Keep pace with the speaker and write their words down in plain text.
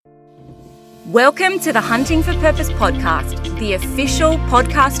Welcome to the Hunting for Purpose podcast, the official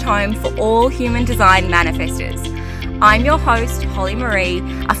podcast home for all human design manifestors. I'm your host, Holly Marie,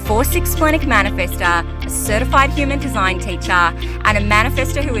 a 4/6 splenic manifestor, a certified human design teacher, and a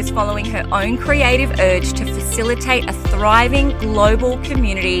manifestor who is following her own creative urge to facilitate a thriving global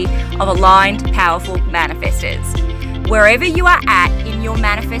community of aligned, powerful manifestors. Wherever you are at in your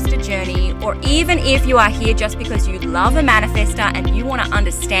manifestor journey, or even if you are here just because you love a manifestor and you want to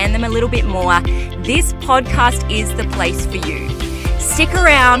understand them a little bit more, this podcast is the place for you. Stick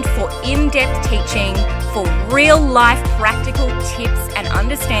around for in-depth teaching, for real-life practical tips and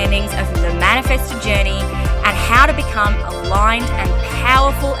understandings of the manifestor journey and how to become aligned and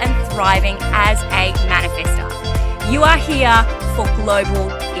powerful and thriving as a manifestor. You are here for global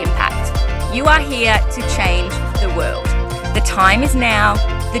impact. You are here to change the world. The time is now.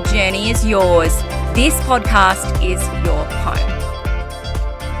 The journey is yours. This podcast is your home.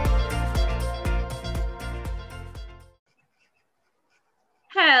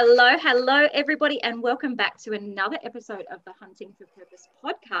 Hello, everybody, and welcome back to another episode of the Hunting for Purpose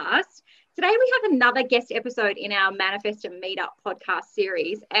podcast. Today we have another guest episode in our Manifest and Meetup podcast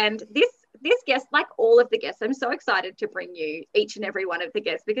series, and this guest, like all of the guests, I'm so excited to bring you each and every one of the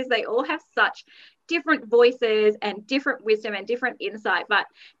guests because they all have such different voices and different wisdom and different insight. But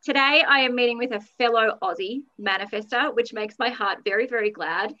today I am meeting with a fellow Aussie manifestor, which makes my heart very, very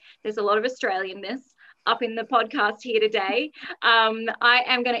glad. There's a lot of Australianness up in the podcast here today. I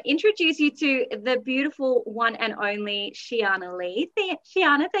am going to introduce you to the beautiful one and only Shiana Lee.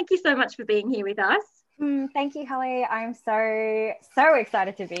 Shiana, thank you so much for being here with us. Thank you, Holly. I'm so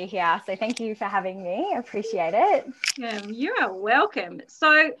excited to be here. So thank you for having me. I appreciate it. You are welcome. So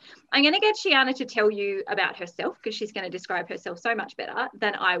I'm going to get Shiana to tell you about herself because she's going to describe herself so much better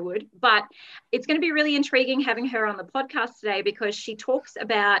than I would. But it's going to be really intriguing having her on the podcast today because she talks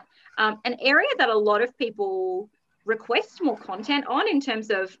about an area that a lot of people request more content on in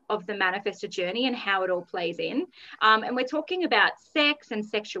terms of the manifestor journey and how it all plays in. And we're talking about sex and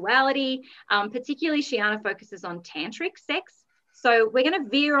sexuality. Particularly, Shiana focuses on tantric sex. So we're going to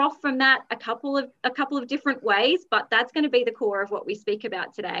veer off from that a couple of different ways, but that's going to be the core of what we speak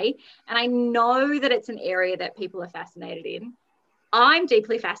about today. And I know that it's an area that people are fascinated in. I'm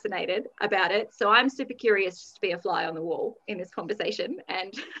deeply fascinated about it. So I'm super curious just to be a fly on the wall in this conversation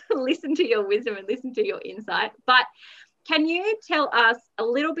and listen to your wisdom and listen to your insight. But can you tell us a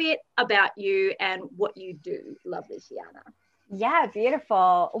little bit about you and what you do, lovely Shiana? Yeah,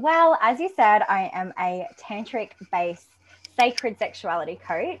 beautiful. Well, as you said, I am a tantric-based sacred sexuality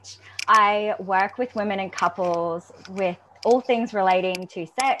coach. I work with women and couples with all things relating to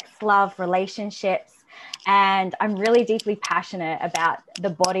sex, love, relationships. And I'm really deeply passionate about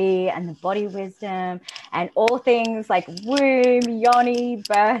the body and the body wisdom and all things like womb, yoni,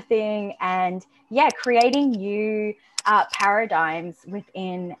 birthing, and creating new paradigms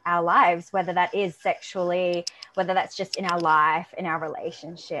within our lives, whether that is sexually, whether that's just in our life, in our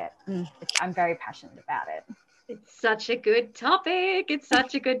relationship. I'm very passionate about it. It's such a good topic.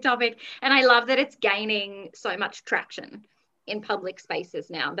 And I love that it's gaining so much traction in public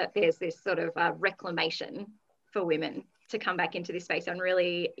spaces now, that there's this sort of reclamation for women to come back into this space and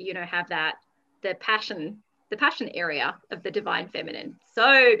really, have that, the passion area of the divine feminine.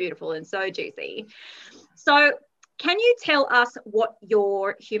 So beautiful and so juicy. So can you tell us what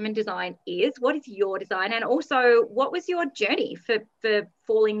your human design is? What is your design? And also, what was your journey for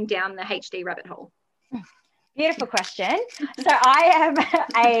falling down the HD rabbit hole? Beautiful question. So I am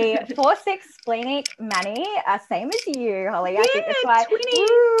a 4/6 splenic Manny, same as you, Holly. I think that's why.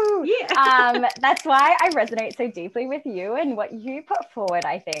 That's why I resonate so deeply with you and what you put forward,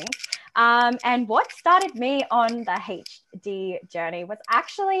 I think. And what started me on the HD journey was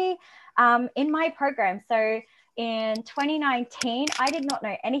actually in my program. So in 2019, I did not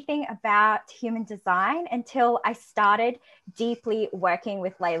know anything about human design until I started deeply working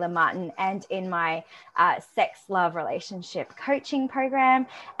with Layla Martin and in my sex, love, relationship coaching program.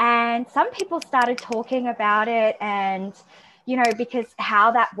 And some people started talking about it and, because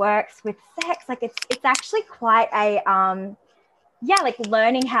how that works with sex, like it's actually quite a, like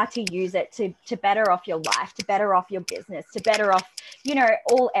learning how to use it to better off your life, to better off your business, to better off,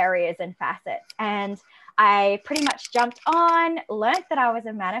 all areas and facets. And I pretty much jumped on, learned that I was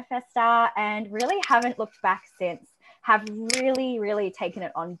a manifestor and really haven't looked back since, have really, really taken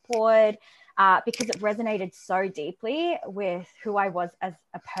it on board. because it resonated so deeply with who I was as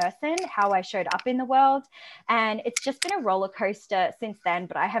a person, how I showed up in the world. And it's just been a roller coaster since then,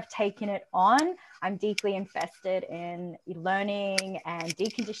 but I have taken it on. I'm deeply invested in learning and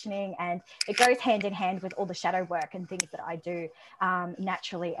deconditioning, and it goes hand in hand with all the shadow work and things that I do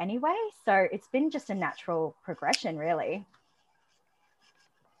naturally anyway. So it's been just a natural progression, really.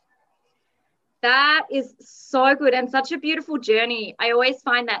 That is so good and such a beautiful journey. I always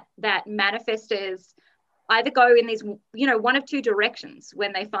find that manifestors either go in these, one of two directions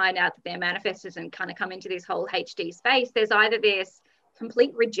when they find out that they're manifestors and kind of come into this whole HD space. There's either this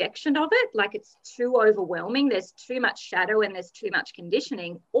complete rejection of it, like it's too overwhelming, there's too much shadow and there's too much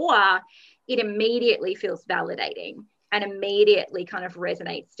conditioning, or it immediately feels validating and immediately kind of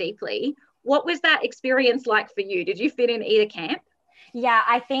resonates deeply. What was that experience like for you? Did you fit in either camp? Yeah,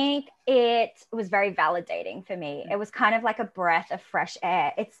 I think it was very validating for me. It was kind of like a breath of fresh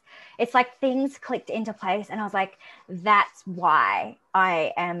air. It's like things clicked into place, and I was like, that's why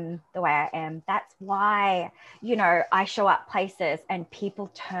I am the way I am. That's why, I show up places and people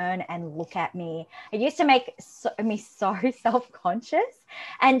turn and look at me. It used to make me so self-conscious,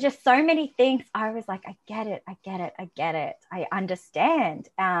 and just so many things. I was like, I get it. I understand.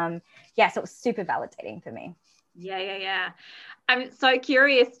 So it was super validating for me. Yeah. I'm so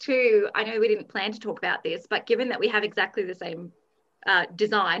curious too. I know we didn't plan to talk about this, but given that we have exactly the same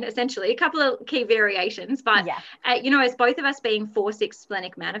design, essentially, a couple of key variations, but as both of us being 4/6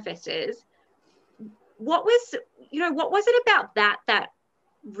 splenic manifestors, what was it about that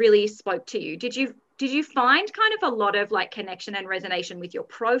really spoke to you? Did you find kind of a lot of like connection and resonation with your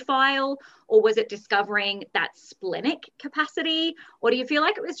profile, or was it discovering that splenic capacity, or do you feel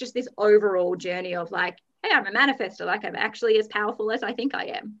like it was just this overall journey of like, hey, I'm a manifestor, like I'm actually as powerful as I think I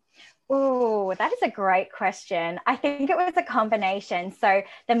am? Oh, that is a great question. I think it was a combination. So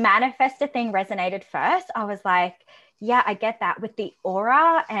the manifestor thing resonated first. I was like, yeah, I get that with the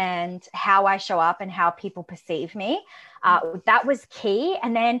aura and how I show up and how people perceive me. That was key.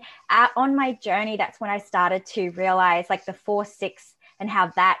 And then on my journey, that's when I started to realize like the 4/6 and how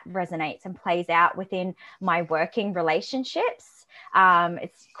that resonates and plays out within my working relationships.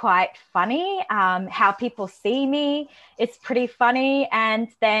 It's quite funny how people see me. It's pretty funny. And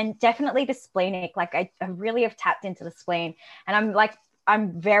then definitely the splenic, like I really have tapped into the spleen, and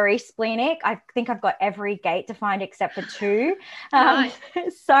I'm very splenic. I think I've got every gate defined except for 2. Nice.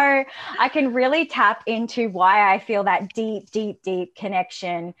 So I can really tap into why I feel that deep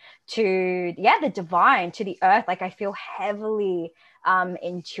connection to, the divine, to the earth. Like I feel heavily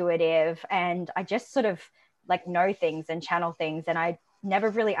intuitive, and I just sort of like know things and channel things, and I never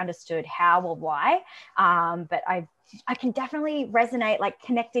really understood how or why, but I can definitely resonate, like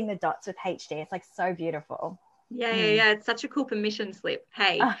connecting the dots with HD. It's like so beautiful. Yeah. It's such a cool permission slip.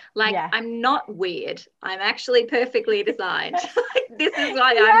 Hey, I'm not weird. I'm actually perfectly designed. This is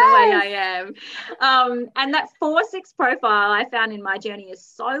why I'm the way I am. And that 4/6 profile I found in my journey is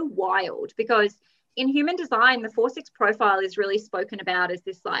so wild, because in human design, the 4/6 profile is really spoken about as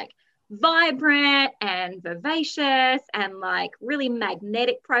this like vibrant and vivacious and like really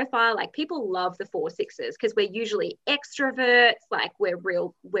magnetic profile. Like people love the 4/6s because we're usually extroverts. Like we're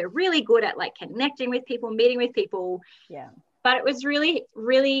really good at like connecting with people, meeting with people. Yeah. But it was really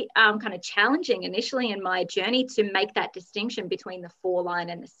kind of challenging initially in my journey to make that distinction between the 4 line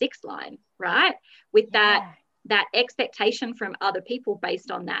and the 6 line, right? With that expectation from other people based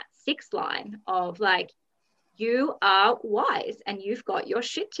on that 6 line of like, you are wise and you've got your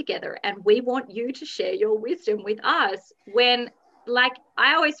shit together and we want you to share your wisdom with us. When like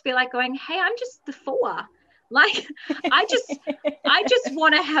I always feel like going, hey, I'm just the 4. Like I just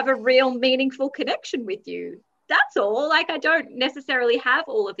want to have a real meaningful connection with you. That's all. Like I don't necessarily have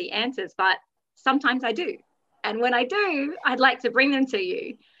all of the answers, but sometimes I do. And when I do, I'd like to bring them to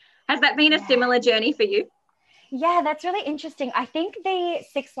you. Has that been a similar journey for you? Yeah, that's really interesting. I think the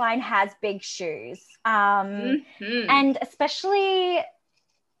 6 line has big shoes. And especially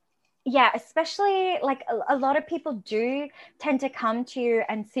like a lot of people do tend to come to you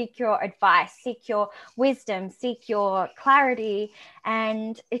and seek your advice, seek your wisdom, seek your clarity.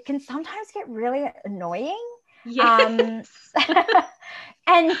 And it can sometimes get really annoying. Yes.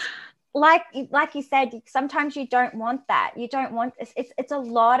 And like you said, sometimes you don't want that. You don't want it's a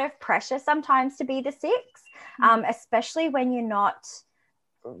lot of pressure sometimes to be the 6, especially when you're not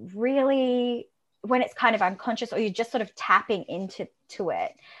really, when it's kind of unconscious or you're just sort of tapping into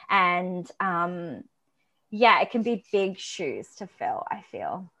it. And it can be big shoes to fill, I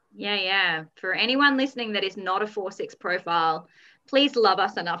feel. Yeah. For anyone listening that is not a 4-6 profile, please love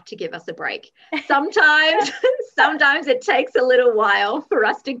us enough to give us a break. Sometimes it takes a little while for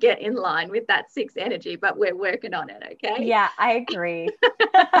us to get in line with that 6 energy, but we're working on it, okay? Yeah, I agree.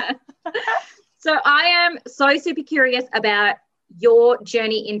 So I am so super curious about your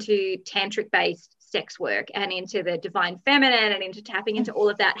journey into tantric-based sex work and into the divine feminine and into tapping into all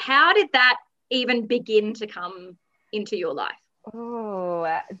of that. How did that even begin to come into your life? Oh,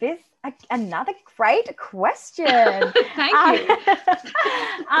 another great question. Thank you.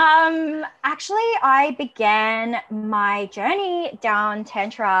 Actually, I began my journey down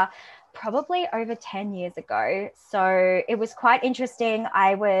Tantra probably over 10 years ago. So it was quite interesting.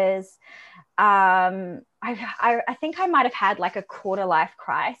 I think I might have had like a quarter life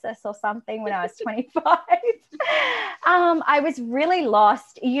crisis or something when I was 25. I was really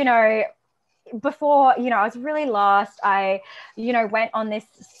lost, before, I was really lost. I, went on this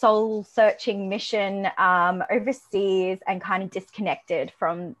soul searching mission overseas and kind of disconnected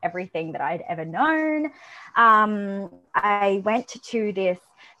from everything that I'd ever known. I went to this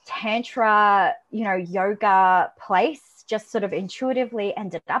Tantra, yoga place, just sort of intuitively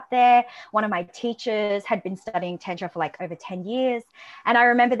ended up there. One of my teachers had been studying Tantra for like over 10 years. And I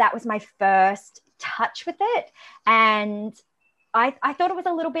remember that was my first touch with it. And I thought it was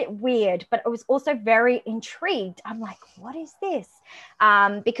a little bit weird, but I was also very intrigued. I'm like, what is this?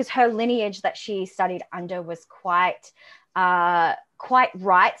 Because her lineage that she studied under was quite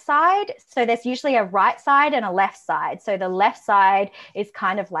right side. So there's usually a right side and a left side. So the left side is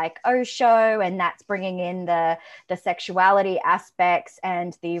kind of like Osho, and that's bringing in the sexuality aspects,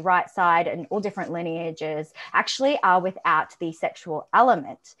 and the right side and all different lineages actually are without the sexual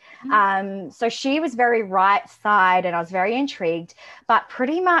element. So she was very right side, and I was very intrigued, but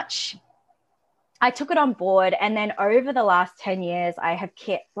pretty much I took it on board. And then over the last 10 years, I have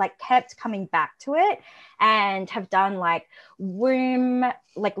kept coming back to it, and have done like a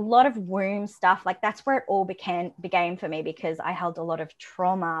lot of womb stuff. Like that's where it all began for me, because I held a lot of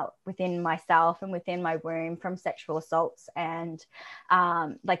trauma within myself and within my womb from sexual assaults and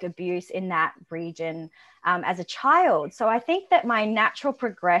like abuse in that region as a child. So I think that my natural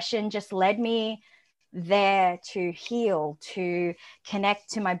progression just led me there to heal, to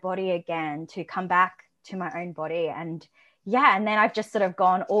connect to my body again, to come back to my own body. And then I've just sort of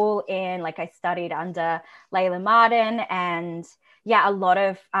gone all in. Like I studied under Layla Martin, and a lot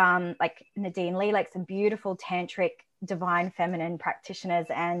of like Nadine Lee, like some beautiful tantric divine feminine practitioners.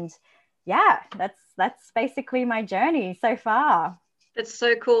 And that's basically my journey so far. That's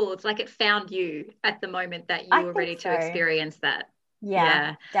so cool. It's like it found you at the moment that you were ready to experience that.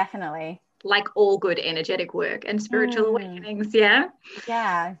 Yeah, definitely. Like all good energetic work and spiritual awakenings. Yeah.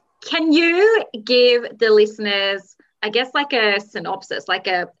 Can you give the listeners, I guess, like a synopsis, like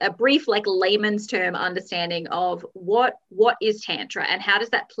a brief, like layman's term understanding of what is Tantra, and how does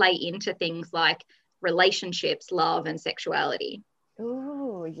that play into things like relationships, love, and sexuality?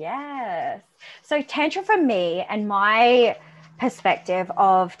 Oh, yes. So Tantra for me, and my perspective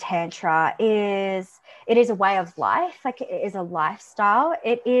of Tantra, is it is a way of life. Like it is a lifestyle.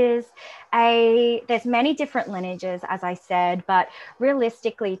 There's many different lineages, as I said, but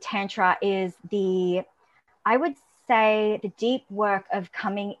realistically Tantra is I would say the deep work of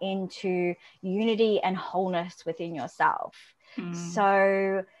coming into unity and wholeness within yourself.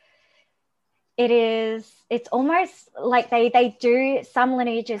 So it's almost like they do, some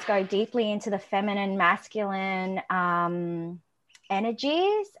lineages go deeply into the feminine, masculine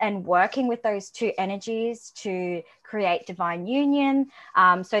energies, and working with those two energies to create divine union.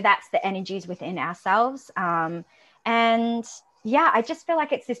 So that's the energies within ourselves. I just feel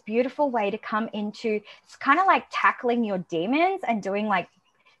like it's this beautiful way to come into, it's kind of like tackling your demons and doing like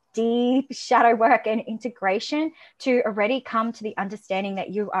deep shadow work and integration to already come to the understanding that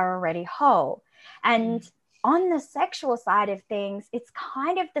you are already whole. And on the sexual side of things, it's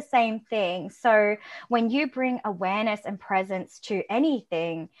kind of the same thing. So when you bring awareness and presence to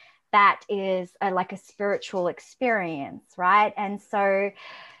anything, that is like a spiritual experience, right? And so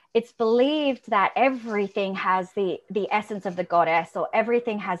it's believed that everything has the essence of the goddess, or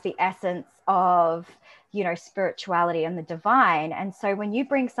everything has the essence of, spirituality and the divine. And so when you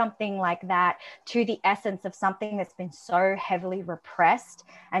bring something like that to the essence of something that's been so heavily repressed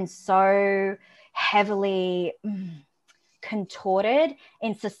and so heavily contorted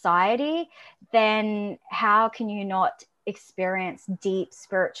in society, then how can you not experience deep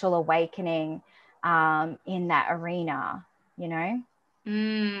spiritual awakening in that arena,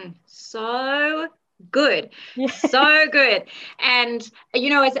 So good. So good. And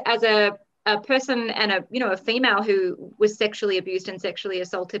as a a person and a female who was sexually abused and sexually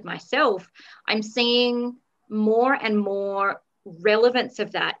assaulted myself, I'm seeing more and more relevance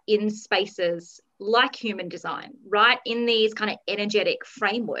of that in spaces like human design, right? In these kind of energetic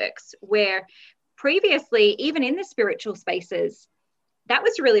frameworks where previously, even in the spiritual spaces, that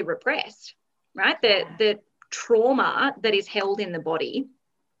was really repressed, right? The trauma that is held in the body,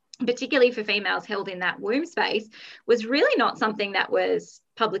 particularly for females held in that womb space, was really not something that was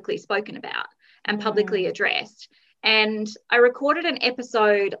publicly spoken about and publicly addressed. And I recorded an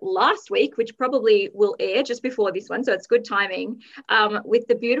episode last week, which probably will air just before this one, so it's good timing, with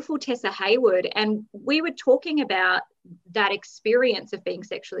the beautiful Tessa Hayward. And we were talking about that experience of being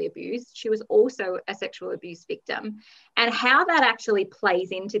sexually abused. She was also a sexual abuse victim, and how that actually plays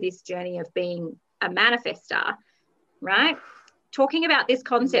into this journey of being a manifestor, right? Talking about this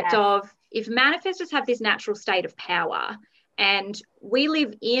concept of, if manifestors have this natural state of power, and we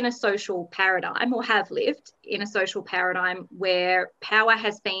live in a social paradigm, or have lived in a social paradigm, where power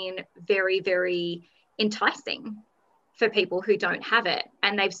has been very, very enticing for people who don't have it,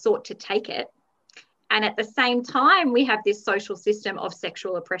 and they've sought to take it. And at the same time, we have this social system of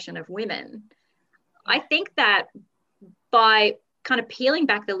sexual oppression of women. I think that by kind of peeling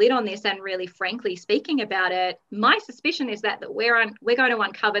back the lid on this and really frankly speaking about it, my suspicion is that we're going to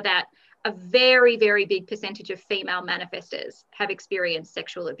uncover that a very, very big percentage of female manifestors have experienced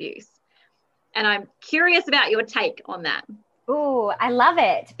sexual abuse. And I'm curious about your take on that. Oh, I love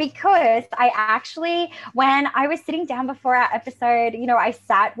it, because I actually, when I was sitting down before our episode, I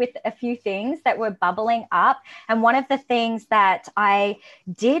sat with a few things that were bubbling up. And one of the things that I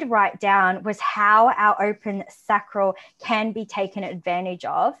did write down was how our open sacral can be taken advantage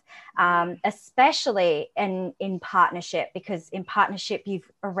of, especially in partnership, because in partnership, you've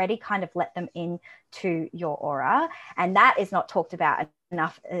already kind of let them into your aura. And that is not talked about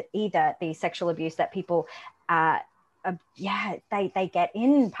enough either, the sexual abuse that people they get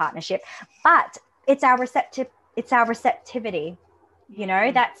in partnership. But it's our receptivity,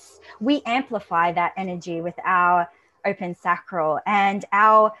 that's, we amplify that energy with our open sacral, and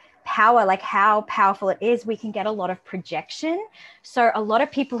our power, like how powerful it is. We can get a lot of projection. So a lot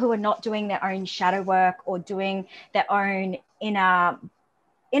of people who are not doing their own shadow work or doing their own inner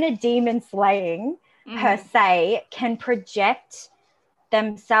demon slaying per se, can project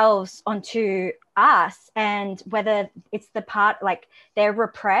themselves onto us, and whether it's the part, like they're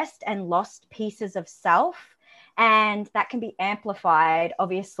repressed and lost pieces of self, and that can be amplified.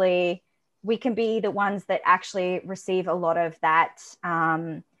 Obviously, we can be the ones that actually receive a lot of that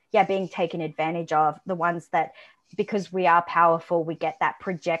being taken advantage of, the ones that, because we are powerful, we get that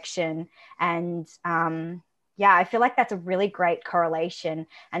projection. And I feel like that's a really great correlation,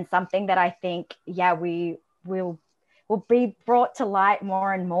 and something that I think we will be brought to light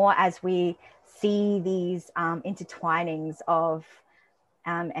more and more as we see these intertwinings of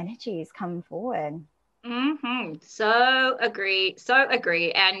energies come forward. So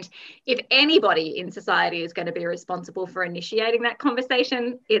agree. And if anybody in society is going to be responsible for initiating that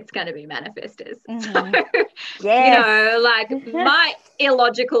conversation, it's going to be manifestors. So, my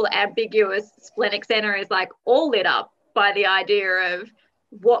illogical, ambiguous splenic center is like all lit up by the idea of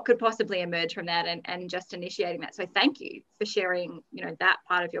what could possibly emerge from that, and just initiating that. So thank you for sharing, that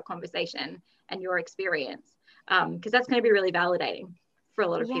part of your conversation and your experience, because that's going to be really validating for a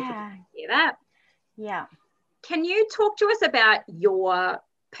lot of people to hear that. Yeah. Can you talk to us about your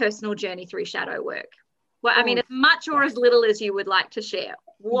personal journey through shadow work? Well, I mean, as much or as little as you would like to share.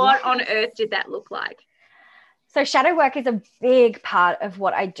 What on earth did that look like? So shadow work is a big part of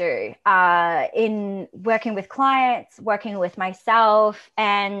what I do in working with clients, working with myself.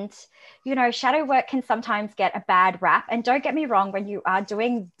 And, shadow work can sometimes get a bad rap. And don't get me wrong, when you are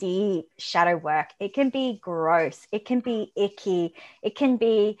doing deep shadow work, it can be gross. It can be icky. It can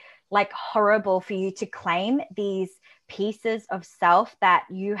be like horrible for you to claim these pieces of self that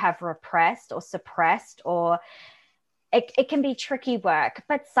you have repressed or suppressed, or it can be tricky work.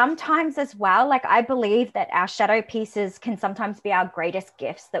 But sometimes as well, like I believe that our shadow pieces can sometimes be our greatest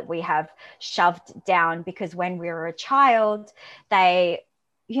gifts that we have shoved down, because when we were a child,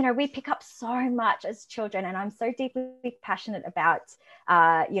 we pick up so much as children. And I'm so deeply passionate about,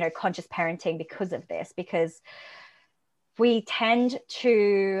 conscious parenting because of this, because we tend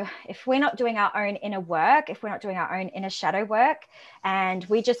to, if we're not doing our own inner work, if we're not doing our own inner shadow work, and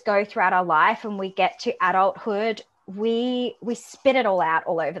we just go throughout our life and we get to adulthood, we spit it all out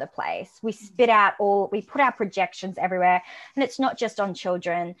all over the place. We put our projections everywhere. And it's not just on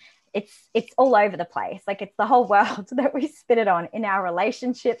children. it's all over the place. Like it's the whole world that we spin it on in our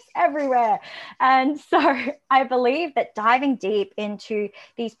relationships everywhere. And so I believe that diving deep into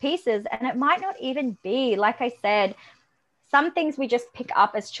these pieces, and it might not even be, like I said, some things we just pick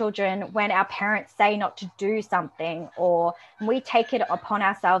up as children when our parents say not to do something, or we take it upon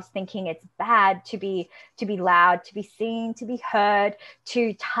ourselves thinking it's bad to be loud, to be seen, to be heard,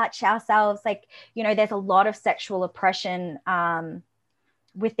 to touch ourselves. Like, you know, there's a lot of sexual oppression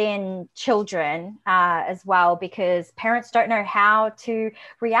within children as well, because parents don't know how to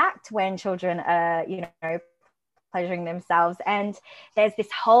react when children are, you know, pleasuring themselves. And there's this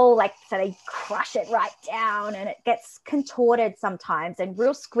whole, like, so they crush it right down and it gets contorted sometimes and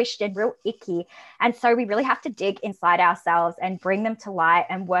real squished and real icky. And so we really have to dig inside ourselves and bring them to light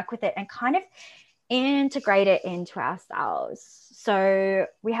and work with it and kind of integrate it into ourselves. So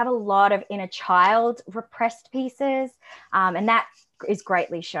we have a lot of inner child repressed pieces, and that is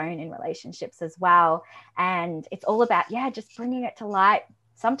greatly shown in relationships as well. And it's all about, just bringing it to light.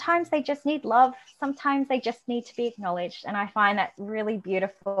 Sometimes they just need love. Sometimes they just need to be acknowledged. And I find that really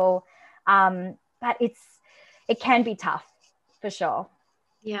beautiful. But it can be tough for sure.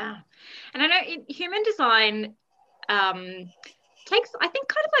 Yeah. And I know in human design takes, I think,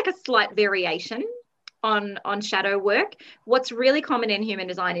 kind of like a slight variation on shadow work. What's really common in human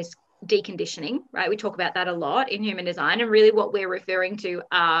design is deconditioning, right? We talk about that a lot in human design, and really what we're referring to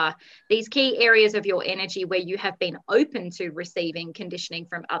are these key areas of your energy where you have been open to receiving conditioning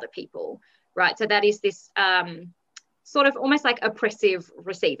from other people, right? So that is this sort of almost like oppressive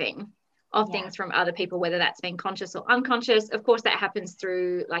receiving of things from other people, whether that's been conscious or unconscious. Of course, that happens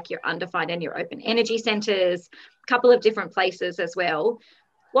through like your undefined and your open energy centers, a couple of different places as well.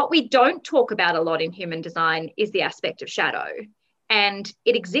 What we don't talk about a lot in human design is the aspect of shadow. And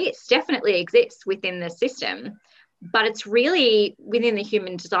it exists, definitely exists within the system, but it's really within the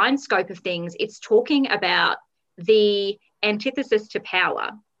human design scope of things. It's talking about the antithesis to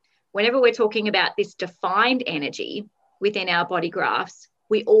power. Whenever we're talking about this defined energy within our body graphs,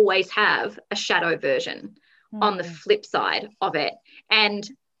 we always have a shadow version on the flip side of it. And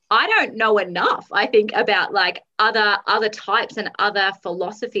I don't know enough, I think, about like other types and other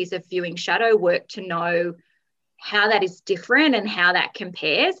philosophies of viewing shadow work to know how that is different and how that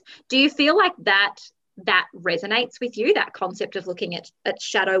compares. Do you feel like that resonates with you, that concept of looking at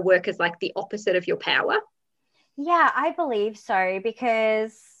shadow work as like the opposite of your power? Yeah, I believe so,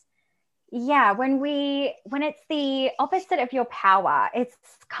 because when it's the opposite of your power, it's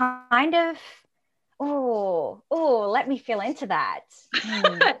kind of, let me feel into that.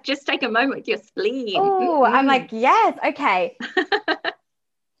 Just take a moment with your spleen. I'm like, yes, okay.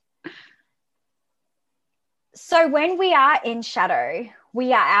 So when we are in shadow,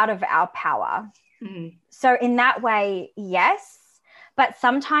 we are out of our power. So in that way, yes. But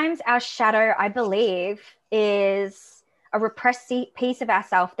sometimes our shadow, I believe, is a repressed piece of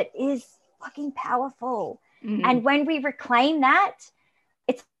ourselves that is fucking powerful. And when we reclaim that,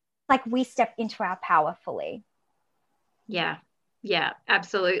 it's like we step into our power fully. Yeah,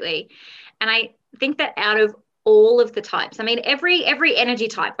 absolutely. And I think that out of all of the types, I mean, every energy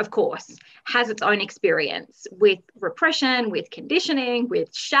type, of course, has its own experience with repression, with conditioning,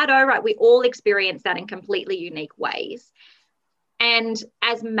 with shadow, right? We all experience that in completely unique ways. And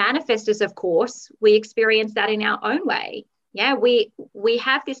as manifestors, of course, we experience that in our own way. Yeah, we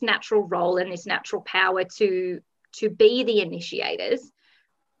have this natural role and this natural power to be the initiators.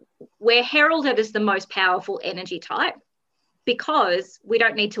 We're heralded as the most powerful energy type because we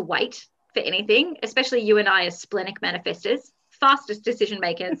don't need to wait for anything, especially you and I as splenic manifestors, fastest decision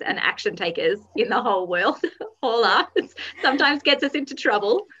makers and action takers in the whole world. All are. Sometimes gets us into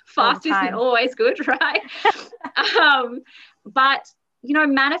trouble. Fast isn't always good, right? But, you know,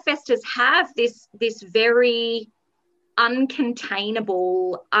 manifestors have this very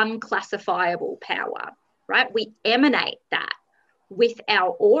uncontainable, unclassifiable power, right? We emanate that with our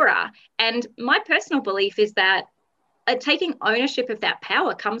aura. And my personal belief is that taking ownership of that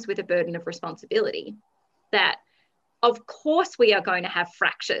power comes with a burden of responsibility. That, of course, we are going to have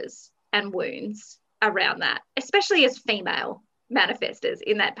fractures and wounds around that, especially as female manifestors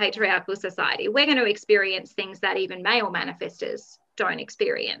in that patriarchal society. We're going to experience things that even male manifestors don't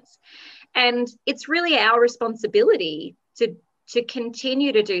experience. And it's really our responsibility to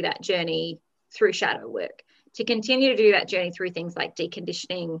continue to do that journey through shadow work, to continue to do that journey through things like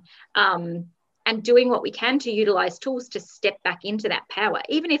deconditioning, and doing what we can to utilize tools to step back into that power,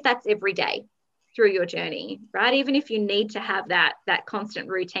 even if that's every day through your journey, right? Even if you need to have that constant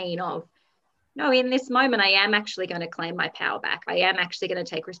routine of, no, in this moment, I am actually going to claim my power back. I am actually going to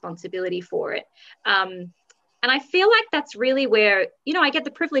take responsibility for it. And I feel like that's really where, you know, I get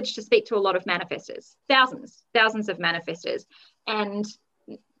the privilege to speak to a lot of manifestors, thousands of manifestors. And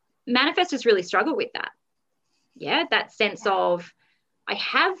manifestors really struggle with that. Yeah, that sense of, I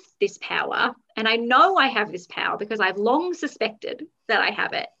have this power, and I know I have this power because I've long suspected that I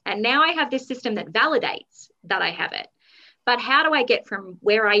have it. And now I have this system that validates that I have it. But how do I get from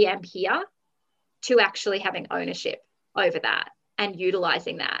where I am here to actually having ownership over that and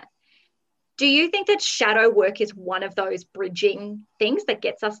utilizing that? Do you think that shadow work is one of those bridging things that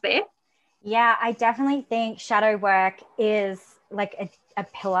gets us there? Yeah, I definitely think shadow work is like a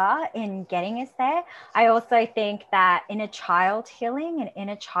pillar in getting us there. I also think that inner child healing and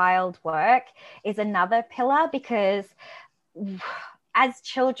inner child work is another pillar, because as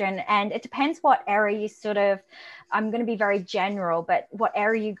children, and it depends what area you sort of, I'm going to be very general, but what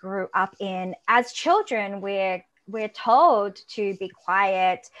area you grew up in. As children, we're told to be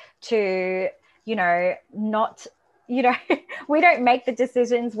quiet, to, you know, not, you know, we don't make the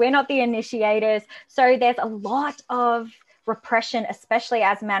decisions. We're not the initiators. So there's a lot of repression, especially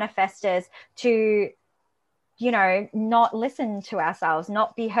as manifestors, to, you know, not listen to ourselves,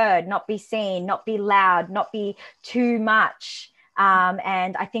 not be heard, not be seen, not be loud, not be too much.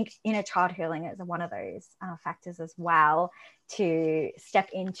 And I think inner child healing is one of those factors as well, to step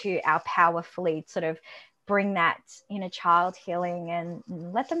into our power fully, sort of bring that inner child healing and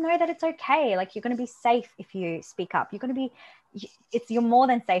let them know that it's okay. Like, you're going to be safe if you speak up. You're going to be, you're more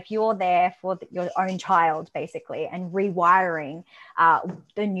than safe. You're there for your own child, basically, and rewiring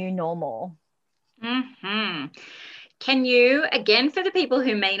the new normal. Mm-hmm. Can you, again, for the people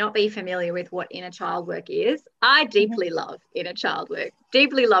who may not be familiar with what inner child work is, I deeply love inner child work,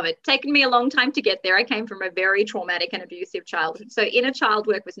 deeply love it. Taken me a long time to get there. I came from a very traumatic and abusive childhood. So inner child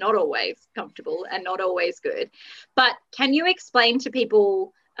work was not always comfortable and not always good. But can you explain to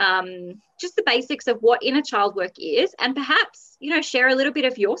people just the basics of what inner child work is, and perhaps, you know, share a little bit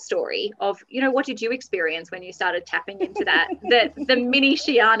of your story of, you know, what did you experience when you started tapping into that, the mini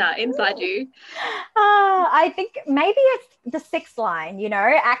Shiana inside you? I think maybe it's the 6th line, you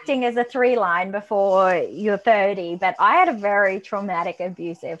know, acting as a 3 line before you're 30, but I had a very traumatic,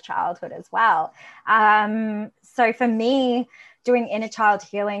 abusive childhood as well. So for me, doing inner child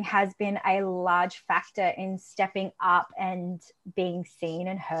healing has been a large factor in stepping up and being seen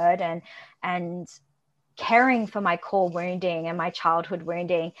and heard, and caring for my core wounding and my childhood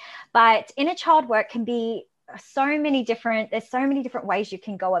wounding. But inner child work can be there's so many different ways you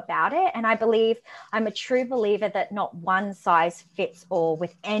can go about it. And I'm a true believer that not one size fits all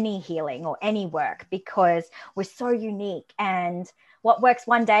with any healing or any work, because we're so unique, and what works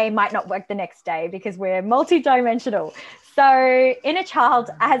one day might not work the next day, because we're multidimensional. So inner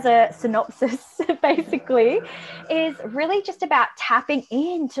child, as a synopsis, basically, is really just about tapping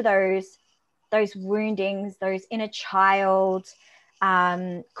into those woundings, those inner child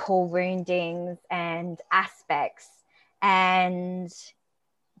core woundings and aspects, and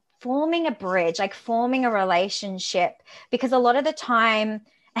forming a bridge, like forming a relationship. Because a lot of the time,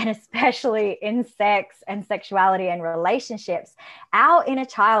 and especially in sex and sexuality and relationships, our inner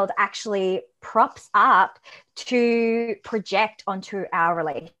child actually props up to project onto our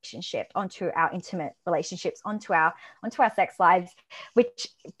relationship, onto our intimate relationships, onto our sex lives, which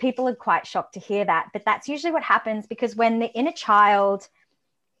people are quite shocked to hear that. But that's usually what happens, because when the inner child,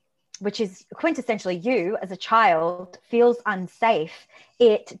 which is quintessentially you as a child, feels unsafe,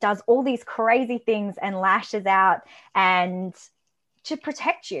 it does all these crazy things and lashes out and to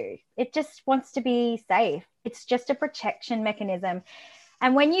protect you. It just wants to be safe. It's just a protection mechanism.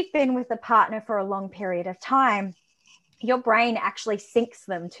 And when you've been with a partner for a long period of time, your brain actually syncs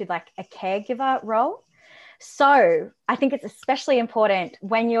them to like a caregiver role. So I think it's especially important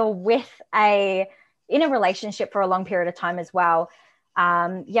when you're in a relationship for a long period of time as well.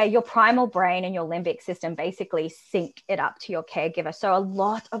 Your primal brain and your limbic system basically sync it up to your caregiver. So a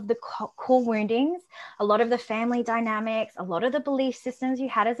lot of the core woundings, a lot of the family dynamics, a lot of the belief systems you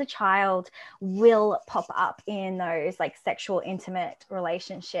had as a child will pop up in those like sexual, intimate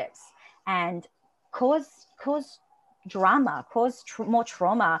relationships and cause drama, cause more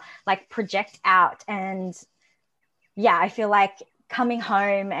trauma, like project out. And yeah, I feel like coming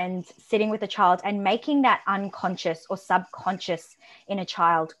home and sitting with a child and making that unconscious or subconscious inner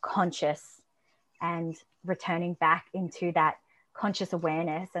child conscious, and returning back into that conscious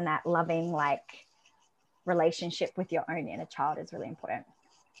awareness and that loving like relationship with your own inner child is really important.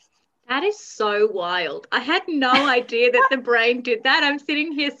 That is so wild. I had no idea that the brain did that. I'm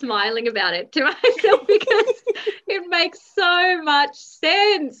sitting here smiling about it to myself because it makes so much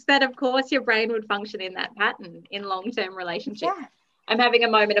sense that, of course, your brain would function in that pattern in long-term relationships. Yeah. I'm having a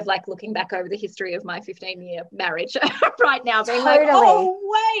moment of like looking back over the history of my 15-year marriage right now, being Totally. like, oh,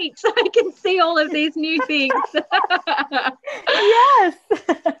 wait, I can see all of these new things. Yes.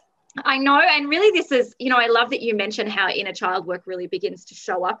 I know. And really this is, you know, I love that you mentioned how inner child work really begins to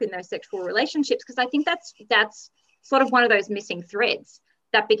show up in those sexual relationships, because I think that's sort of one of those missing threads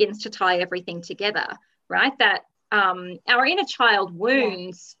that begins to tie everything together, right? That our inner child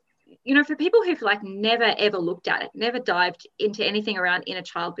wounds, you know, for people who've like never ever looked at it, never dived into anything around inner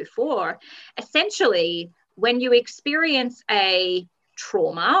child before, essentially when you experience a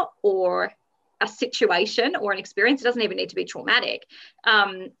trauma or a situation or an experience, it doesn't even need to be traumatic.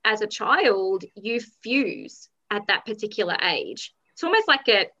 As a child, you fuse at that particular age. It's almost like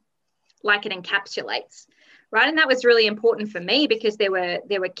it encapsulates, right? And that was really important for me because there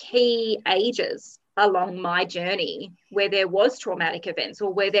were key ages along my journey where there was traumatic events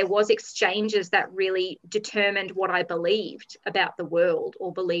or where there was exchanges that really determined what I believed about the world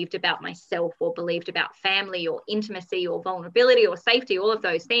or believed about myself or believed about family or intimacy or vulnerability or safety, all of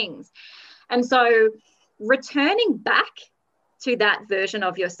those things. And so returning back to that version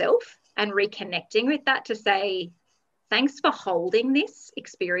of yourself and reconnecting with that to say, thanks for holding this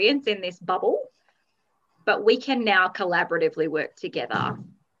experience in this bubble, but we can now collaboratively work together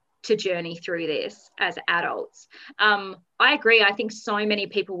to journey through this as adults. I agree. I think so many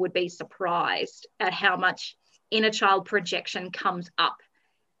people would be surprised at how much inner child projection comes up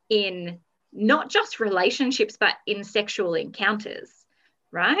in not just relationships, but in sexual encounters,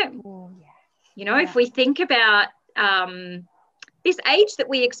 right? Oh, yeah. You know, if we think about this age that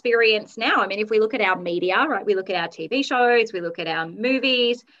we experience now, I mean, if we look at our media, right, we look at our TV shows, we look at our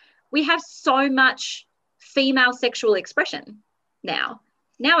movies, we have so much female sexual expression now.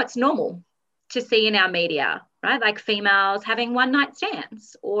 Now it's normal to see in our media, right? Like females having one-night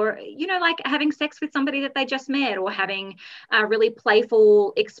stands or, you know, like having sex with somebody that they just met or having really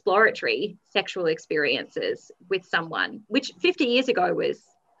playful, exploratory sexual experiences with someone, which 50 years ago was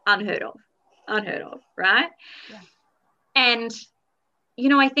unheard of, right? Yeah. And, you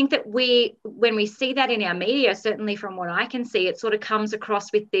know, I think that when we see that in our media, certainly from what I can see, it sort of comes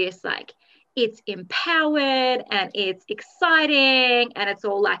across with this, like, it's empowered and it's exciting and it's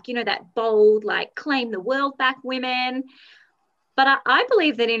all like, you know, that bold, like claim the world back women. But I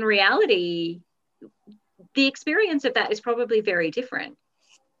believe that in reality, the experience of that is probably very different,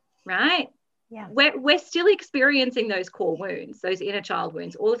 right? Yeah. We're still experiencing those core wounds, those inner child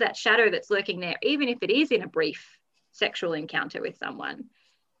wounds, all of that shadow that's lurking there, even if it is in a brief sexual encounter with someone.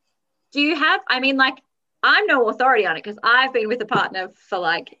 Do you have, I mean, like, I'm no authority on it because I've been with a partner for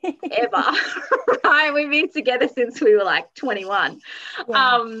like ever, right? We've been together since we were like 21.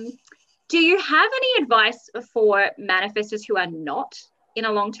 Yeah. Do you have any advice for manifestors who are not in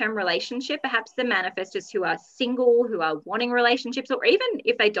a long-term relationship, perhaps the manifestors who are single, who are wanting relationships, or even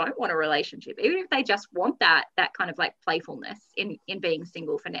if they don't want a relationship, even if they just want that kind of like playfulness in being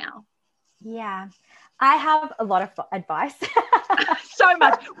single for now? Yeah, I have a lot of advice. So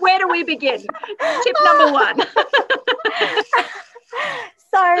much. Where do we begin? Tip number one.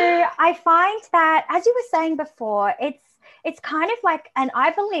 So I find that, as you were saying before, it's kind of like, and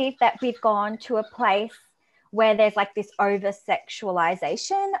I believe that we've gone to a place where there's like this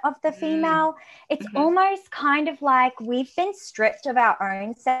over-sexualization of the female. It's almost kind of like we've been stripped of our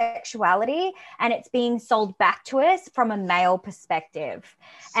own sexuality and it's being sold back to us from a male perspective.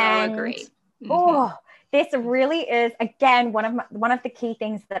 So agree. Oh, this really is, again, one of the key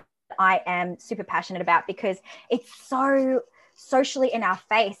things that I am super passionate about, because it's so socially in our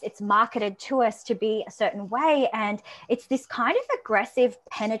face. It's marketed to us to be a certain way. And it's this kind of aggressive,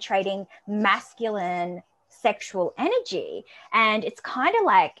 penetrating, masculine sexual energy. And it's kind of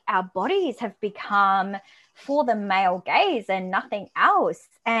like our bodies have become for the male gaze and nothing else.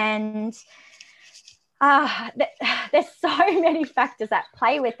 And there's so many factors at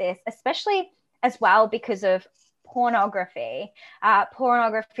play with this, especially as well because of pornography.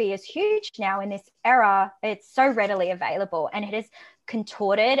 Pornography is huge now in this era. It's so readily available, and it has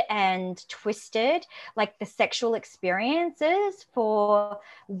contorted and twisted like the sexual experiences for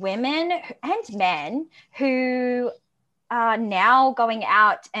women and men who are now going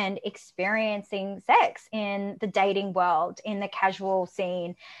out and experiencing sex in the dating world, in the casual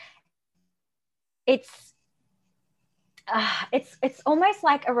scene. It's almost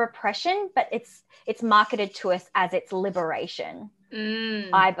like a repression, but it's marketed to us as its liberation,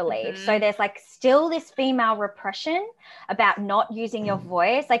 I believe. So there's like still this female repression about not using your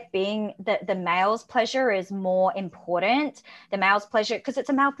voice, like being the male's pleasure is more important. The male's pleasure, because it's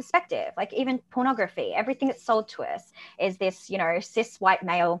a male perspective, like even pornography, everything that's sold to us is this, you know, cis white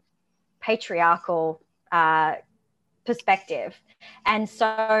male patriarchal perspective. And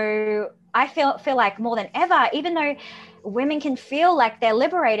so I feel like more than ever, even though women can feel like they're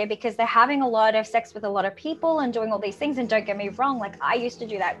liberated because they're having a lot of sex with a lot of people and doing all these things, and don't get me wrong, like I used to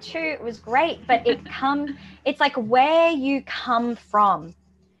do that too, it was great, but it's like where you come from.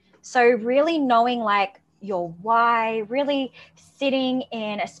 So really knowing like your why, really sitting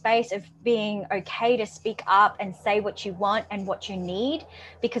in a space of being okay to speak up and say what you want and what you need,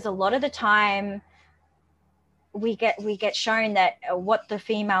 because a lot of the time we get shown that what the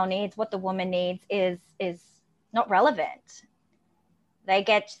female needs, what the woman needs is not relevant. They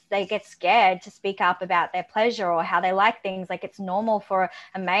get scared to speak up about their pleasure or how they like things. Like it's normal for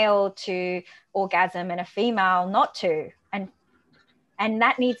a male to orgasm and a female not to, and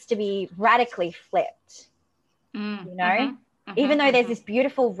that needs to be radically flipped. You know, even though there's this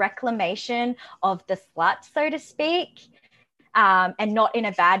beautiful reclamation of the slut, so to speak, and not in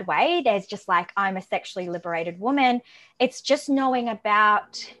a bad way. There's just like, I'm a sexually liberated woman. It's just knowing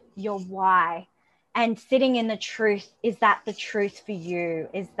about your why and sitting in the truth. Is that the truth for you?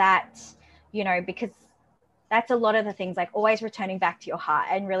 Is that, you know, because that's a lot of the things, like always returning back to your heart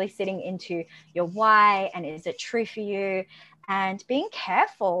and really sitting into your why, and is it true for you, and being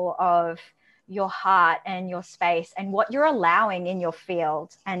careful of your heart and your space and what you're allowing in your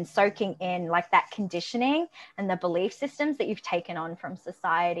field, and soaking in like that conditioning and the belief systems that you've taken on from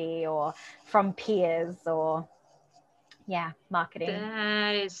society or from peers or marketing.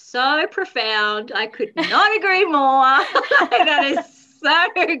 That is so profound. I could not agree more. That is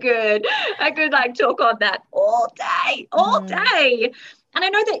so good. I could like talk on that all day. And I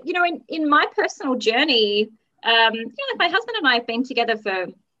know that, you know, in my personal journey, you know, my husband and I have been together for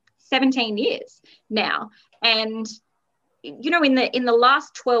 17 years now. And, you know, in the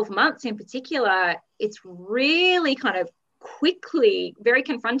last 12 months in particular, it's really kind of quickly, very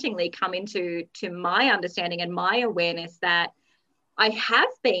confrontingly come into my understanding and my awareness that I have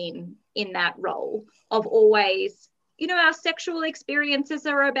been in that role of always, you know, our sexual experiences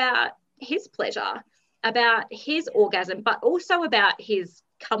are about his pleasure, about his orgasm, but also about his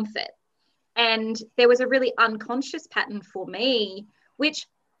comfort. And there was a really unconscious pattern for me, which,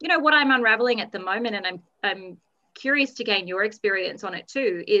 you know, what I'm unraveling at the moment, and I'm curious to gain your experience on it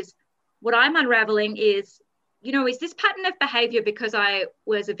too, is what I'm unraveling is, you know, is this pattern of behavior because I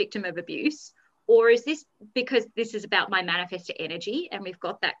was a victim of abuse, or is this because this is about my manifestor energy and we've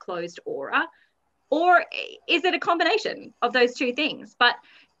got that closed aura, or is it a combination of those two things? But,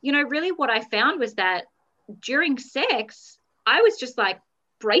 you know, really what I found was that during sex, I was just like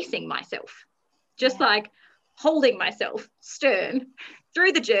bracing myself, just like holding myself stern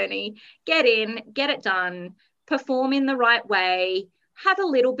through the journey, get in, get it done, perform in the right way, have a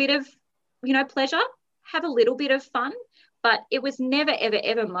little bit of, you know, pleasure, have a little bit of fun. But it was never, ever,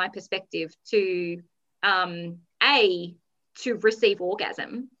 ever my perspective to, to receive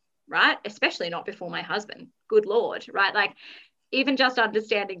orgasm, right? Especially not before my husband. Good Lord, right? Like even just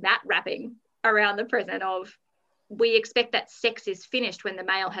understanding that wrapping around the present of, we expect that sex is finished when the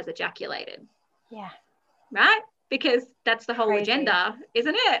male has ejaculated. Yeah. Right? Because that's the whole Crazy agenda,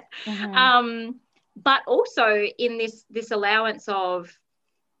 isn't it? But also in this allowance of,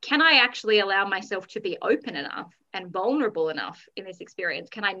 can I actually allow myself to be open enough and vulnerable enough in this experience?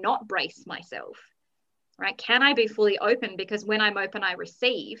 Can I not brace myself, right? Can I be fully open? Because when I'm open, I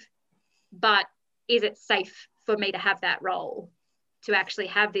receive. But is it safe for me to have that role, to actually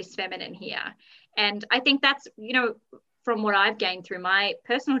have this feminine here? And I think that's, you know, from what I've gained through my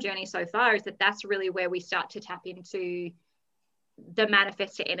personal journey so far, is that that's really where we start to tap into the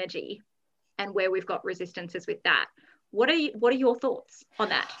manifestor energy and where we've got resistances with that. What are your thoughts on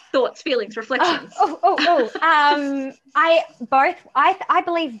that? Thoughts, feelings, reflections? I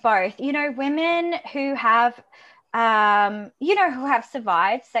believe both. You know, women who have, who have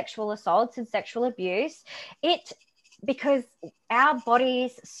survived sexual assaults and sexual abuse, because our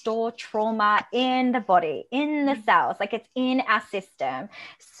bodies store trauma in the body, in the cells, like it's in our system.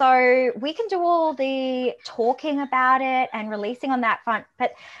 So we can do all the talking about it and releasing on that front,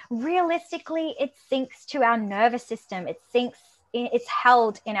 but realistically, it sinks to our nervous system. It's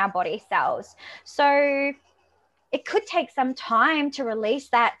held in our body cells. So it could take some time to release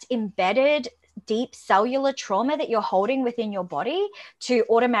that embedded deep cellular trauma that you're holding within your body to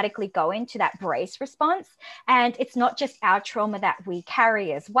automatically go into that brace response. And it's not just our trauma that we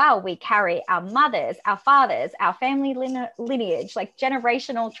carry as well. We carry our mothers, our fathers, our family lineage, like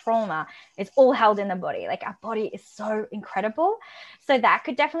generational trauma is all held in the body. Like our body is so incredible. So that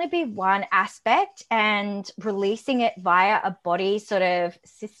could definitely be one aspect, and releasing it via a body sort of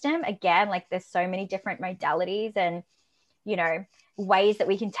system. Again, like there's so many different modalities and you know, ways that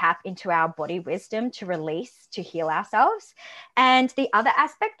we can tap into our body wisdom to release, to heal ourselves. And the other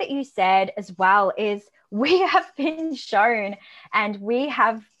aspect that you said as well is we have been shown and we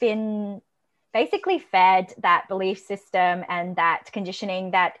have been basically fed that belief system and that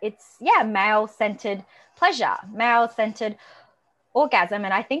conditioning that it's, male-centered pleasure, male-centered orgasm.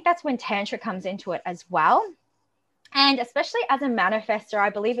 And I think that's when Tantra comes into it as well. And especially as a manifester, I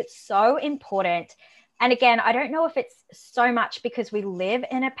believe it's so important. And again, I don't know if it's so much because we live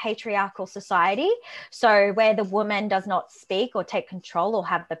in a patriarchal society, so where the woman does not speak or take control or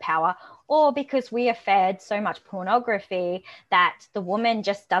have the power, or because we are fed so much pornography that the woman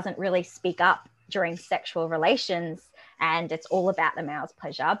just doesn't really speak up during sexual relations and it's all about the male's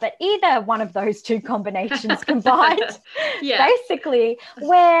pleasure. But either one of those two combinations combined, basically,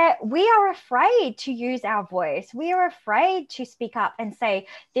 where we are afraid to use our voice, we are afraid to speak up and say,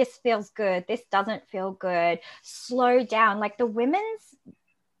 this feels good, this doesn't feel good, slow down. Like the women's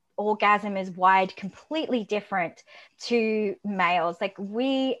orgasm is wired completely different to males. Like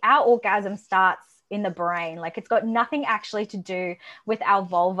our orgasm starts in the brain. Like it's got nothing actually to do with our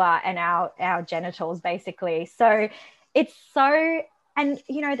vulva and our genitals, basically. So it's so, and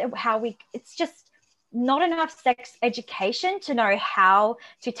you know, it's just not enough sex education to know how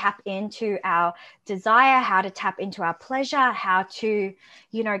to tap into our desire, how to tap into our pleasure, how to,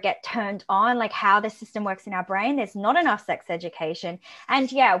 you know, get turned on, like how the system works in our brain. There's not enough sex education. And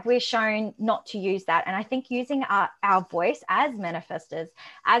we're shown not to use that. And I think using our voice as manifestors,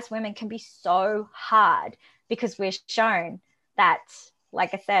 as women, can be so hard because we're shown that,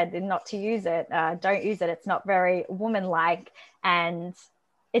 like I said, not to use it, don't use it. It's not very woman-like, and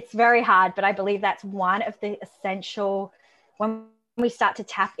it's very hard. But I believe that's one of the essential, when we start to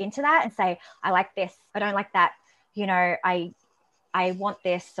tap into that and say, I like this, I don't like that, you know, I want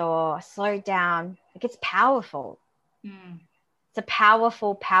this, or slow down. Like it's powerful. It's a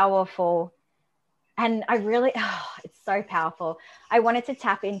powerful, and I really, it's so powerful. I wanted to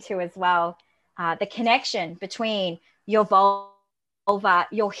tap into as well the connection between your vulva,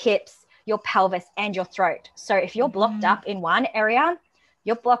 your hips, your pelvis, and your throat. So if you're blocked up in one area,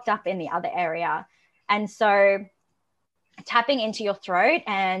 you're blocked up in the other area. And so tapping into your throat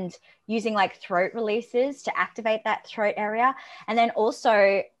and using like throat releases to activate that throat area. And then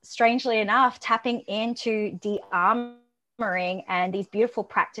also, strangely enough, tapping into de-armoring and these beautiful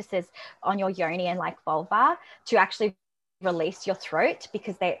practices on your yoni and like vulva to actually release your throat,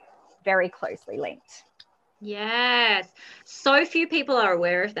 because they're very closely linked. Yes. So few people are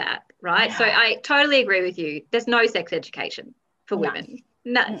aware of that, right? Yeah. So I totally agree with you. There's no sex education for women.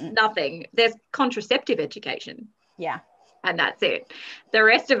 Nothing. There's contraceptive education. Yeah. And that's it. The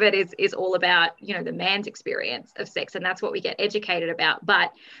rest of it is all about, you know, the man's experience of sex, and that's what we get educated about.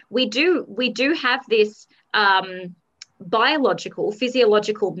 But we do have this biological,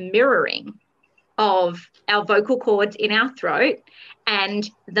 physiological mirroring of our vocal cords in our throat and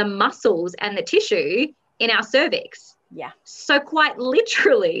the muscles and the tissue in our cervix. Yeah. So quite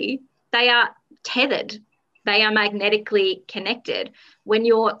literally, they are tethered. They are magnetically connected. When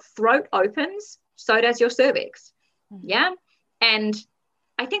your throat opens, so does your cervix. Yeah. And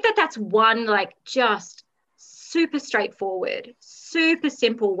I think that's one, like, just super straightforward, super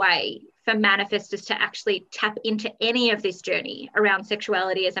simple way for manifestors to actually tap into any of this journey around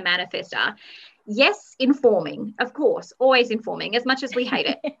sexuality as a manifestor. Yes, informing, of course, always informing, as much as we hate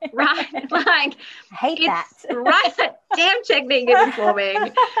it, right? Like, hate that. Right? That damn technique is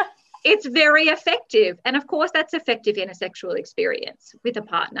informing. It's very effective. And of course, that's effective in a sexual experience with a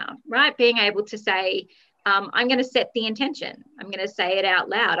partner, right? Being able to say, I'm going to set the intention. I'm going to say it out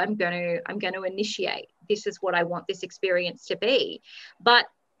loud. I'm going to initiate. This is what I want this experience to be. But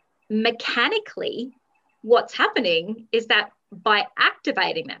mechanically, what's happening is that by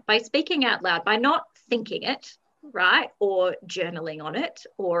activating that, by speaking out loud, by not thinking it, right, or journaling on it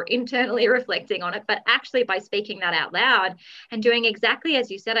or internally reflecting on it, but actually by speaking that out loud and doing exactly as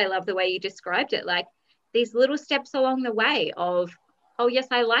you said. I love the way you described it, like these little steps along the way of, oh yes,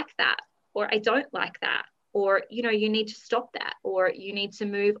 I like that, or I don't like that, or, you know, you need to stop that, or you need to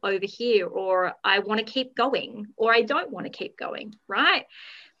move over here, or I want to keep going, or I don't want to keep going, right?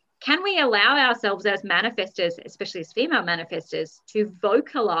 Can we allow ourselves as manifestors, especially as female manifestors, to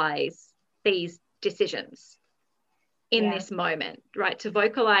vocalize these decisions in this moment, right? To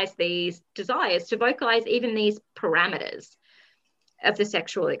vocalize these desires, to vocalize even these parameters of the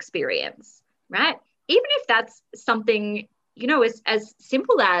sexual experience, right? Even if that's something, you know, as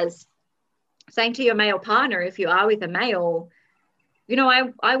simple as saying to your male partner, if you are with a male, you know,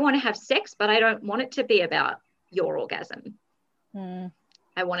 I want to have sex, but I don't want it to be about your orgasm.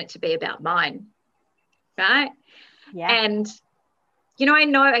 I want it to be about mine, right? Yeah. And, you know, I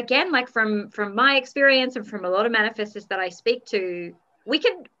know, again, like from my experience and from a lot of manifestors that I speak to, we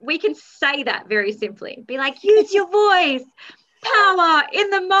can say that very simply, be like, use your voice, power in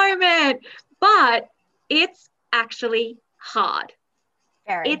the moment. But it's actually hard.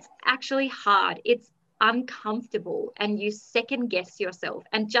 Very. It's actually hard. It's uncomfortable, and you second guess yourself.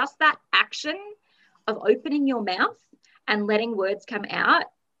 And just that action of opening your mouth and letting words come out,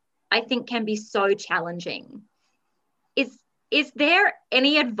 I think can be so challenging. Is there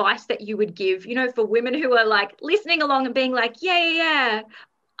any advice that you would give, you know, for women who are like listening along and being like, yeah,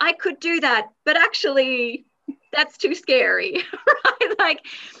 I could do that, but actually that's too scary, right? Like,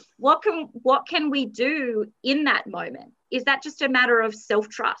 what can we do in that moment? Is that just a matter of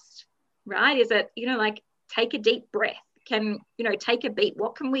self-trust, right? Is it, you know, like, take a deep breath, take a beat?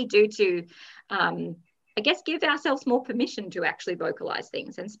 What can we do to, I guess, give ourselves more permission to actually vocalize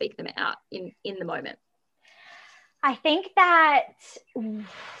things and speak them out in the moment? I think that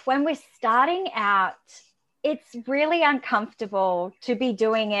when we're starting out, it's really uncomfortable to be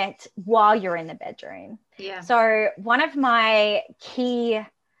doing it while you're in the bedroom. Yeah. So one of my key,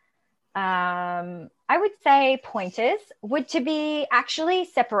 I would say, pointers would to be actually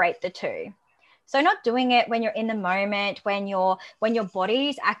separate the two. So not doing it when you're in the moment, when your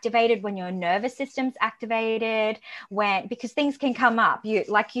body's activated, when your nervous system's activated, because things can come up. You,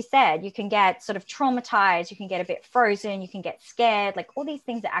 like you said, you can get sort of traumatized, you can get a bit frozen, you can get scared, like all these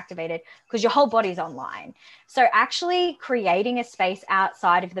things are activated because your whole body's online. So actually creating a space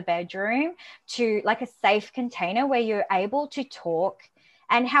outside of the bedroom to, like, a safe container where you're able to talk.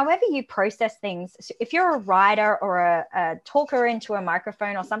 And however you process things, so if you're a writer or a talker into a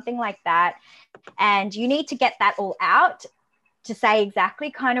microphone or something like that, and you need to get that all out to say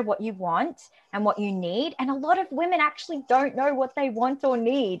exactly kind of what you want and what you need. And a lot of women actually don't know what they want or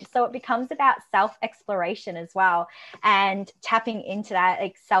need. So it becomes about self-exploration as and tapping into that,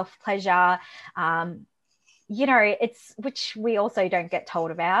 like, self-pleasure, which we also don't get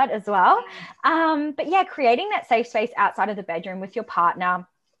told about as well. But yeah, creating that safe space outside of the bedroom with your partner,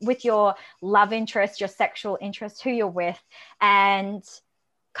 with your love interest, your sexual interest, who you're with, and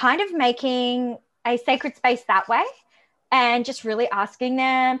kind of making a sacred space that way, and just really asking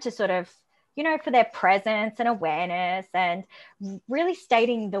them to sort of, for their presence and awareness, and really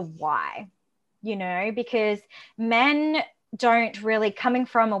stating the why, because men don't really, coming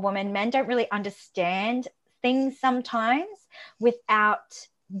from a woman, men don't really understand things sometimes without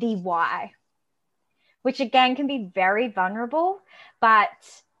the why, which again can be very vulnerable, but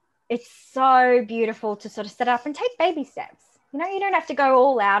it's so beautiful to sort of set up and take baby steps. You don't have to go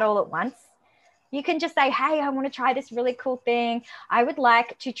all out all at once. You can just say, hey, I want to try this really cool thing. I would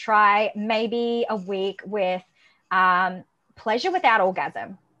like to try maybe a week with pleasure without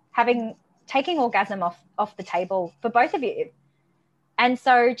orgasm, taking orgasm off the table for both of you. And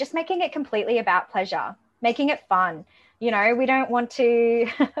so just making it completely about pleasure, making it fun. We don't want to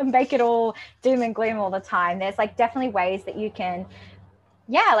make it all doom and gloom all the time. There's definitely ways that you can,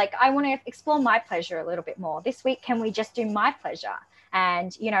 I want to explore my pleasure a little bit more. This week, can we just do my pleasure?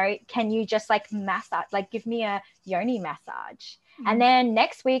 And, can you just massage, give me a yoni massage? Mm-hmm. And then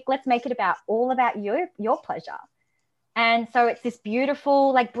next week, let's make it all about your pleasure. And so it's this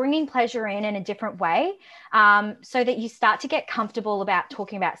beautiful, bringing pleasure in a different way, so that you start to get comfortable about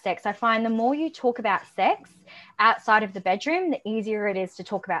talking about sex. I find the more you talk about sex outside of the bedroom, the easier it is to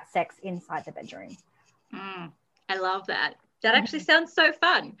talk about sex inside the bedroom. I love that. That actually sounds so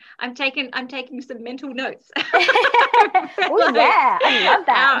fun. I'm taking some mental notes. Oh yeah, I love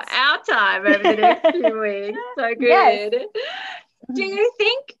that. Our time over the next few weeks. So good. Yes. Do you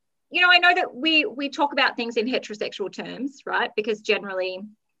think, I know that we talk about things in heterosexual terms, right? Because generally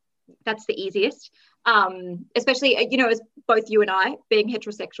that's the easiest, especially, as both you and I being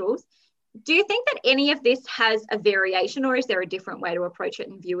heterosexuals. Do you think that any of this has a variation, or is there a different way to approach it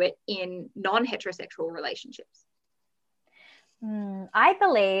and view it in non-heterosexual relationships? I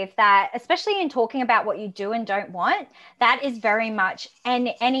believe that, especially in talking about what you do and don't want, that is very much, and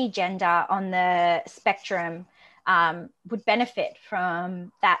any gender on the spectrum would benefit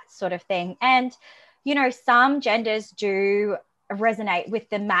from that sort of thing. And, some genders do resonate with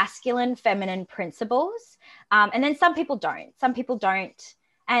the masculine, feminine principles. And then some people don't. Some people don't.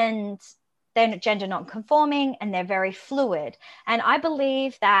 And they're gender non-conforming, and they're very fluid. And I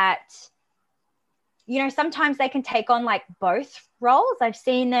believe that, sometimes they can take on both roles. I've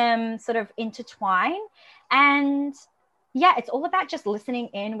seen them sort of intertwine. And yeah, it's all about just listening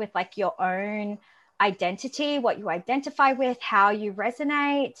in with your own identity, what you identify with, how you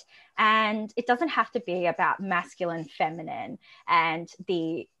resonate. And it doesn't have to be about masculine, feminine, and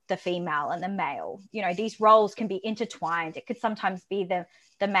the the female and the male. You know, these roles can be intertwined. It could sometimes be the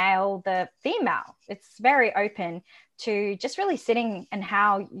male, the female. It's very open to just really sitting and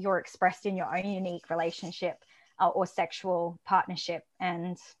how you're expressed in your own unique relationship or sexual partnership.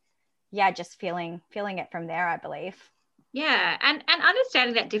 And yeah, just feeling it from there, I believe. Yeah, and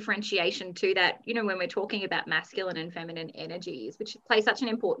understanding that differentiation too, that, you know, when we're talking about masculine and feminine energies, which play such an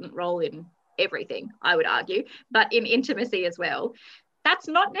important role in everything, I would argue, but in intimacy as well, that's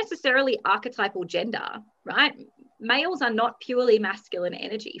not necessarily archetypal gender, right? Males are not purely masculine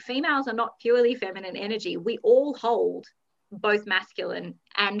energy. Females are not purely feminine energy. We all hold both masculine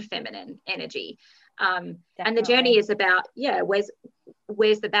and feminine energy. And the journey is about,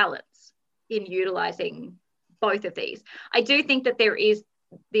 where's the balance in utilizing both of these. I do think that there is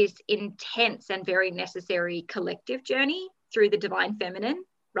this intense and very necessary collective journey through the divine feminine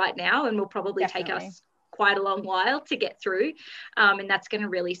right now, and will probably take us quite a long while to get through. And that's going to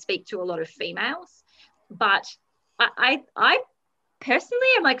really speak to a lot of females. But I personally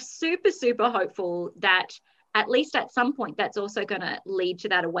am like super, super hopeful that at least at some point that's also going to lead to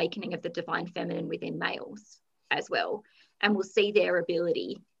that awakening of the divine feminine within males as well. And we'll see their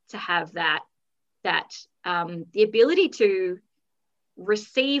ability to have that the ability to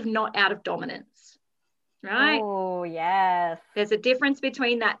receive not out of dominance, right? Oh, yes. There's a difference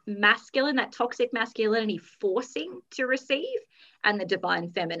between that masculine, that toxic masculinity forcing to receive, and the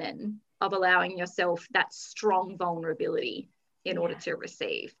divine feminine of allowing yourself that strong vulnerability in order to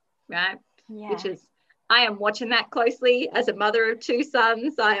receive, right? Yeah. Which is, I am watching that closely as a mother of 2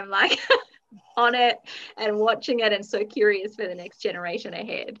 sons. I am like on it and watching it, and so curious for the next generation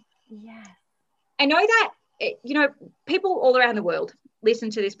ahead. Yeah. I know that, you know, people all around the world listen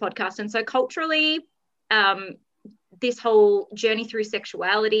to this podcast. And so culturally, this whole journey through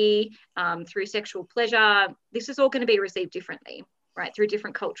sexuality, through sexual pleasure, this is all going to be received differently, right? Through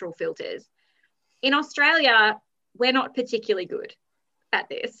different cultural filters. In Australia, we're not particularly good at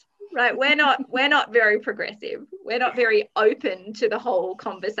this, right? We're not very progressive. We're not very open to the whole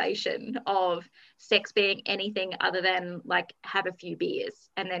conversation of sex being anything other than like have a few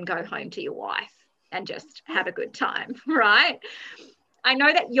beers and then go home to your wife and just have a good time, right? I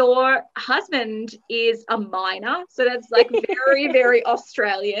know that your husband is a miner, so that's like very, very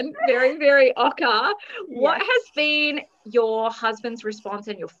Australian, very, very Ocker. What has been your husband's response,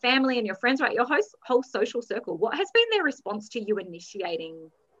 and your family and your friends, right? Your whole social circle, what has been their response to you initiating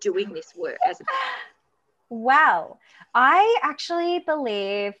doing this work as a Wow. I actually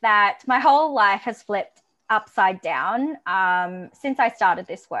believe that my whole life has flipped upside down since I started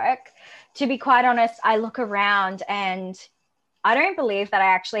this work. To be quite honest, I look around and I don't believe that I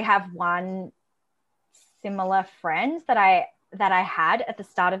actually have one similar friend that I had at the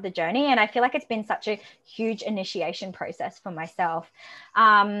start of the journey. And I feel like it's been such a huge initiation process for myself.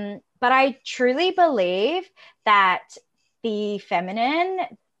 But I truly believe that the feminine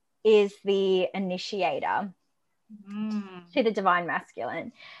is the initiator to the divine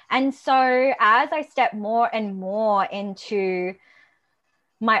masculine. And so as I step more and more into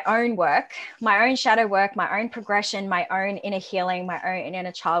my own work, my own shadow work, my own progression, my own inner healing, my own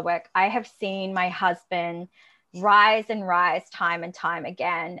inner child work, I have seen my husband rise and rise time and time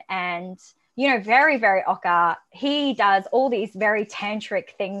again. And, you know, very, very Ocker. He does all these very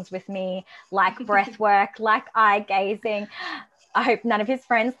tantric things with me, like breath work, like eye gazing. I hope none of his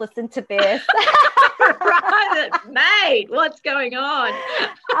friends listen to this. Right, mate, what's going on?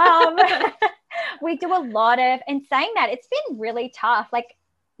 We do a lot of, and saying that, it's been really tough. Like,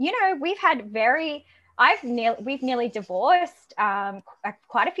 you know, we've nearly divorced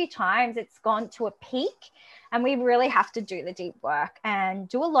quite a few times. It's gone to a peak, and we really have to do the deep work and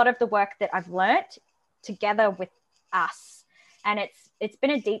do a lot of the work that I've learnt together with us. And it's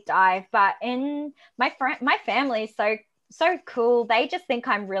been a deep dive, but in my family is so cool. They just think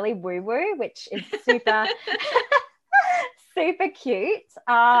I'm really woo-woo, which is super super cute,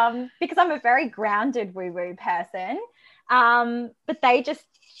 because I'm a very grounded woo-woo person, but they just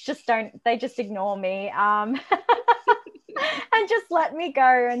ignore me and just let me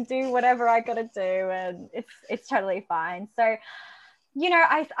go and do whatever I gotta do, and it's totally fine. So, you know,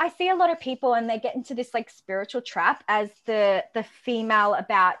 I see a lot of people and they get into this like spiritual trap as the female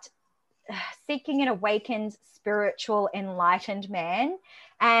about seeking an awakened, spiritual, enlightened man.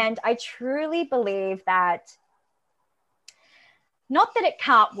 And I truly believe that, not that it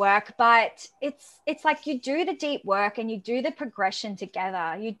can't work, but it's like you do the deep work and you do the progression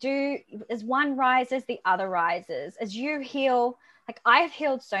together. You do, as one rises, the other rises. As you heal, like I've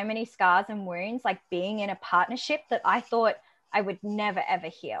healed so many scars and wounds, like being in a partnership that I thought I would never, ever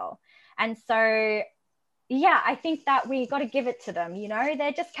heal. And so, yeah, I think that we got to give it to them. You know,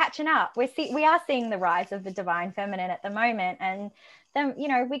 they're just catching up. We are seeing the rise of the divine feminine at the moment, and then, you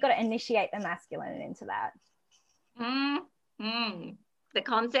know, we got to initiate the masculine into that. Mm-hmm. The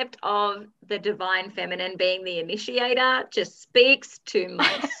concept of the divine feminine being the initiator just speaks to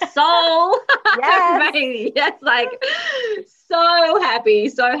my soul. Yes. Yes, like so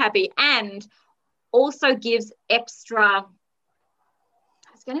happy, and also gives extra, I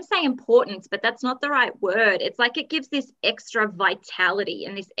was going to say importance, but that's not the right word. It's like it gives this extra vitality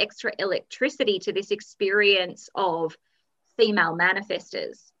and this extra electricity to this experience of female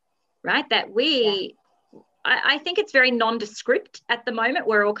manifestors, right? That we, I think it's very nondescript at the moment.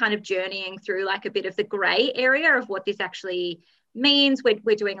 We're all kind of journeying through like a bit of the gray area of what this actually means.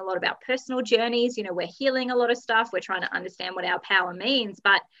 We're doing a lot of our personal journeys. You know, we're healing a lot of stuff. We're trying to understand what our power means.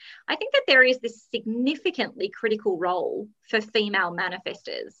 But I think that there is this significantly critical role for female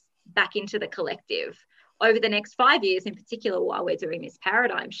manifestors back into the collective over the next 5 years in particular, while we're doing this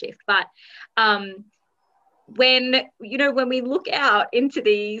paradigm shift. But when we look out into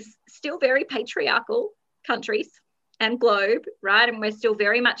these still very patriarchal countries and globe, right, and we're still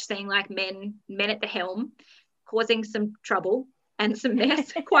very much seeing like men at the helm causing some trouble and some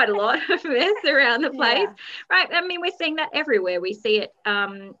mess, quite a lot of mess around the place, right? I mean, we're seeing that everywhere. We see it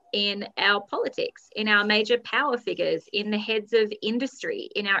in our politics, in our major power figures, in the heads of industry,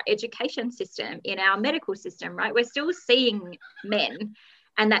 in our education system, in our medical system, right? We're still seeing men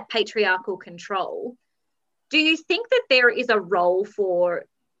and that patriarchal control. Do you think that there is a role for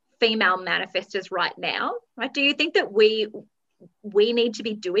female manifestors right now, right? Do you think that we need to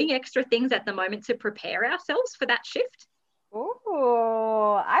be doing extra things at the moment to prepare ourselves for that shift?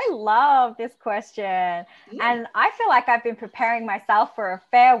 Oh, I love this question. And I feel like I've been preparing myself for a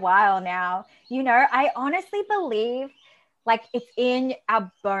fair while now. You know, I honestly believe like it's in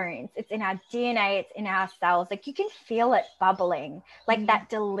our bones, it's in our DNA, it's in our cells. Like you can feel it bubbling, like that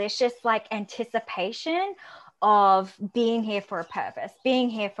delicious like anticipation of being here for a purpose, being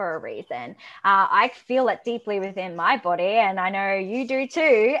here for a reason. I feel it deeply within my body, and I know you do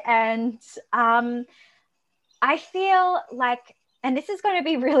too. And I feel like, and this is going to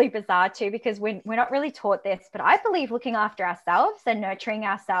be really bizarre too, because we're not really taught this, but I believe looking after ourselves and nurturing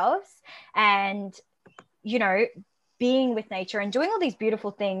ourselves and, you know, being with nature and doing all these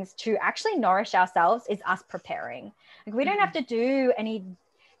beautiful things to actually nourish ourselves is us preparing. Like we don't have to do any,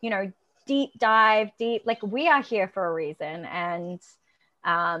 you know, deep, like we are here for a reason. And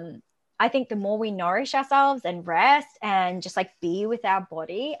I think the more we nourish ourselves and rest and just like be with our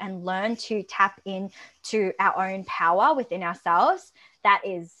body and learn to tap into our own power within ourselves, that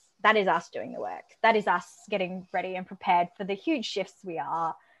is us doing the work. That is us getting ready and prepared for the huge shifts we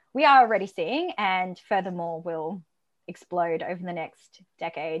are already seeing, and furthermore will explode over the next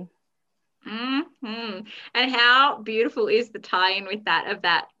decade. Mm-hmm. And how beautiful is the tie-in with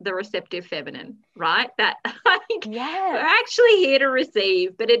the receptive feminine, right? That like we're actually here to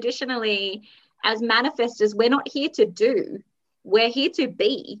receive, but additionally, as manifestors, we're not here to do, we're here to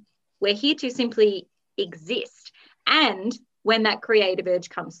be, we're here to simply exist. And when that creative urge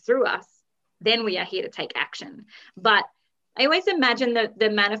comes through us, then we are here to take action. But I always imagine the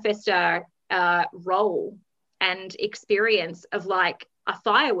manifestor role and experience of like a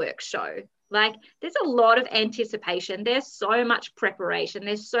fireworks show. Like there's a lot of anticipation, there's so much preparation,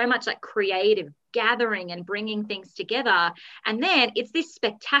 there's so much like creative gathering and bringing things together, and then it's this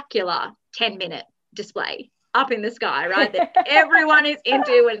spectacular 10-minute display up in the sky, right, that everyone is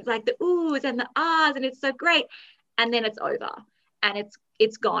into, and it's like the oohs and the ahs, and it's so great, and then it's over and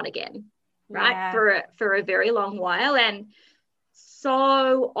it's gone again, right, for a very long while. And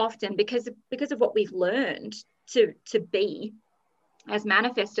so often because of what we've learned to be as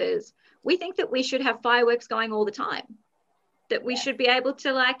manifestors, we think that we should have fireworks going all the time, that we should be able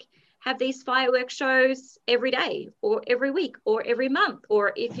to like have these fireworks shows every day or every week or every month,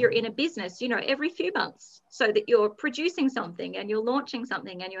 or if you're in a business, you know, every few months, so that you're producing something and you're launching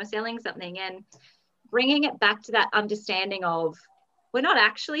something and you're selling something, and bringing it back to that understanding of we're not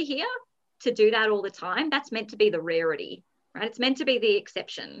actually here to do that all the time. That's meant to be the rarity, right? It's meant to be the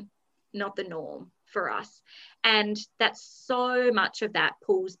exception, not the norm for us. And that's so much of that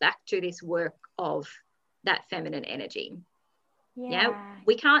pulls back to this work of that feminine energy.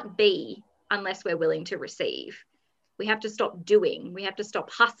 We can't be unless we're willing to receive. We have to stop doing, we have to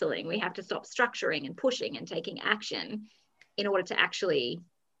stop hustling, we have to stop structuring and pushing and taking action in order to actually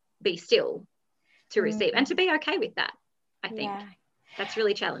be still to receive and to be okay with that. I think that's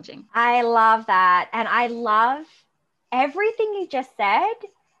really challenging. I love that. And I love everything you just said,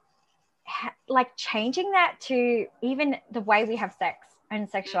 like changing that to even the way we have sex and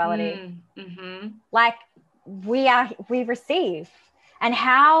sexuality. Like we receive, and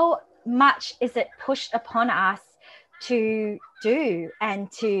how much is it pushed upon us to do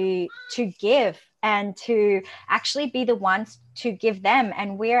and to give and to actually be the ones to give them,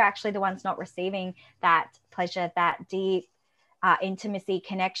 and we're actually the ones not receiving that pleasure, that deep intimacy,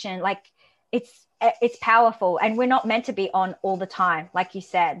 connection. Like it's powerful, and we're not meant to be on all the time, like you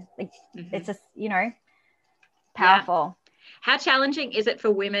said. Like, it's just, powerful. Yeah. How challenging is it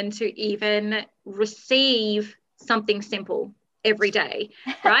for women to even receive something simple every day,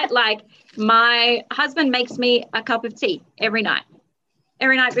 right? Like my husband makes me a cup of tea every night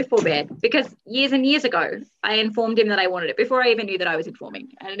before bed, because years and years ago I informed him that I wanted it before I even knew that I was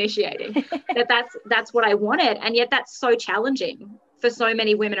informing and initiating that's what I wanted. And yet that's so challenging for so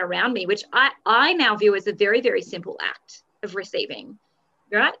many women around me, which I now view as a very, very simple act of receiving,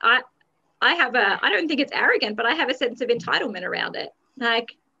 right? I don't think it's arrogant, but I have a sense of entitlement around it.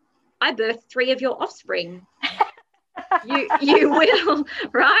 Like, I birthed 3 of your offspring. You will,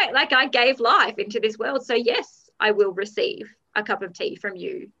 right? Like, I gave life into this world. So yes, I will receive a cup of tea from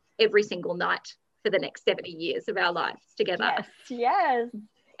you every single night for the next 70 years of our lives together. Yes.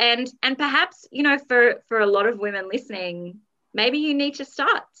 And perhaps, for a lot of women listening, maybe you need to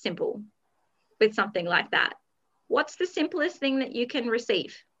start simple with something like that. What's the simplest thing that you can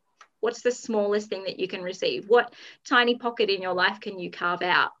receive? What's the smallest thing that you can receive? What tiny pocket in your life can you carve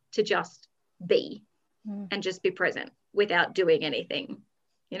out to just be and just be present without doing anything,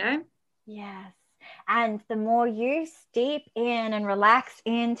 Yes. And the more you steep in and relax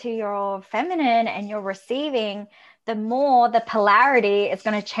into your feminine and your receiving, the more the polarity is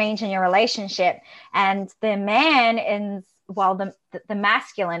going to change in your relationship. And the man the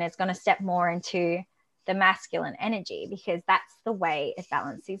masculine is going to step more into the masculine energy, because that's the way it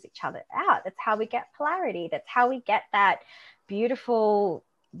balances each other out. That's how we get polarity. That's how we get that beautiful,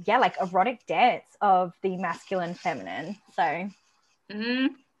 like erotic dance of the masculine feminine. So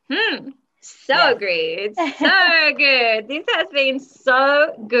agreed. So good. This has been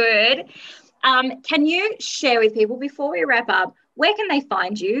so good. Can you share with people, before we wrap up, where can they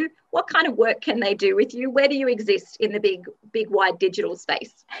find you? What kind of work can they do with you? Where do you exist in the big wide digital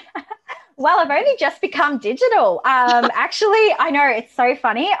space? Well, I've only just become digital. Actually, I know, it's so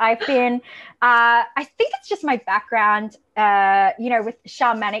funny. I've been, I think it's just my background, with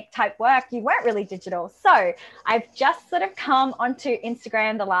shamanic type work. You weren't really digital. So I've just sort of come onto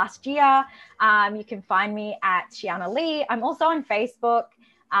Instagram the last year. You can find me at Shiana Lee. I'm also on Facebook.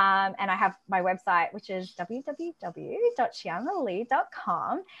 And I have my website, which is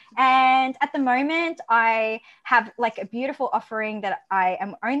www.shianalee.com. And at the moment, I have like a beautiful offering that I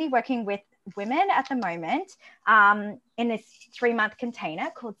am only working with women at the moment in this 3-month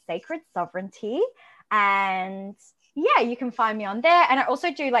container called Sacred Sovereignty. And yeah, you can find me on there. And I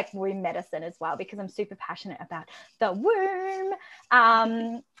also do like womb medicine as well, because I'm super passionate about the womb.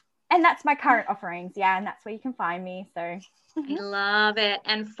 And that's my current offerings. Yeah. And that's where you can find me. So I love it.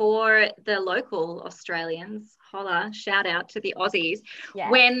 And for the local Australians, holla, shout out to the Aussies. Yes.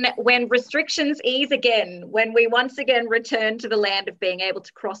 When restrictions ease again, when we once again return to the land of being able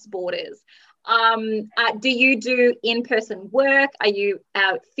to cross borders, do you do in-person work? Are you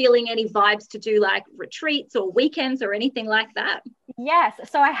feeling any vibes to do like retreats or weekends or anything like that? Yes.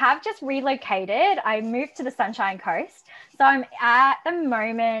 So I have just relocated. I moved to the Sunshine Coast. So I'm at the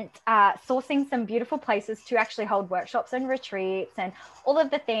moment sourcing some beautiful places to actually hold workshops and retreats and all of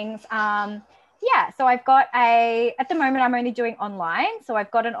the things. So I've got at the moment, I'm only doing online. So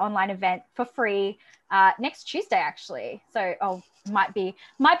I've got an online event for free next Tuesday, actually. So might be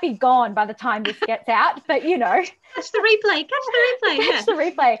gone by the time this gets out, but catch the replay. Catch the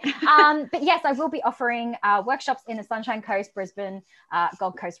replay. But yes, I will be offering workshops in the Sunshine Coast, Brisbane,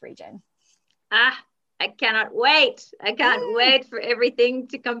 Gold Coast region. I cannot wait. I can't wait for everything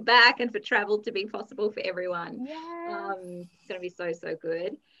to come back and for travel to be possible for everyone. Yes. It's going to be so, so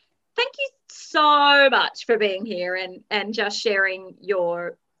good. Thank you so much for being here and just sharing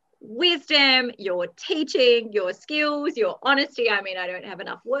your wisdom, your teaching, your skills, your honesty. I mean, I don't have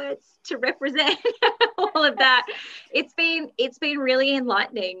enough words to represent all of that. It's been really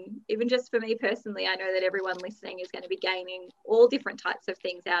enlightening, even just for me personally. I know that everyone listening is going to be gaining all different types of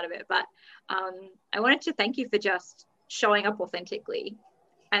things out of it. But I wanted to thank you for just showing up authentically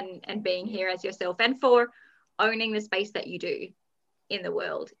and being here as yourself, and for owning the space that you do in the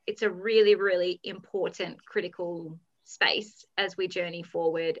world. It's a really, really important, critical space as we journey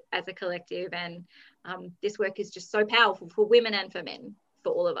forward as a collective. And this work is just so powerful for women and for men,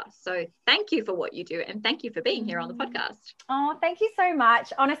 for all of us. So thank you for what you do, and thank you for being here on the podcast. Oh, thank you so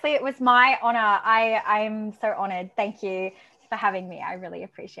much. Honestly, it was my honor. I'm so honored. Thank you for having me. I really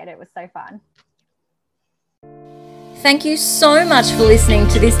appreciate it. It was so fun. Thank you so much for listening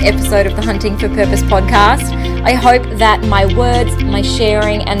to this episode of the Hunting for Purpose podcast. I hope that my words, my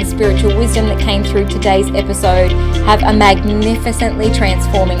sharing, and the spiritual wisdom that came through today's episode have a magnificently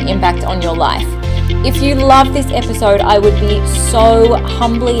transforming impact on your life. If you love this episode, I would be so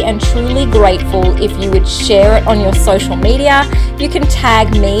humbly and truly grateful if you would share it on your social media. You can tag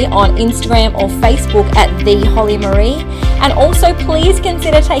me on Instagram or Facebook at @TheHollyMarie. And also please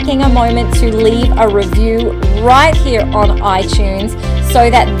consider taking a moment to leave a review right here on iTunes so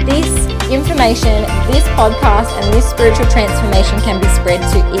that this information, this podcast, and this spiritual transformation can be spread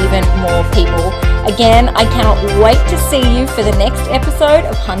to even more people. Again, I cannot wait to see you for the next episode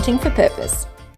of Hunting for Purpose.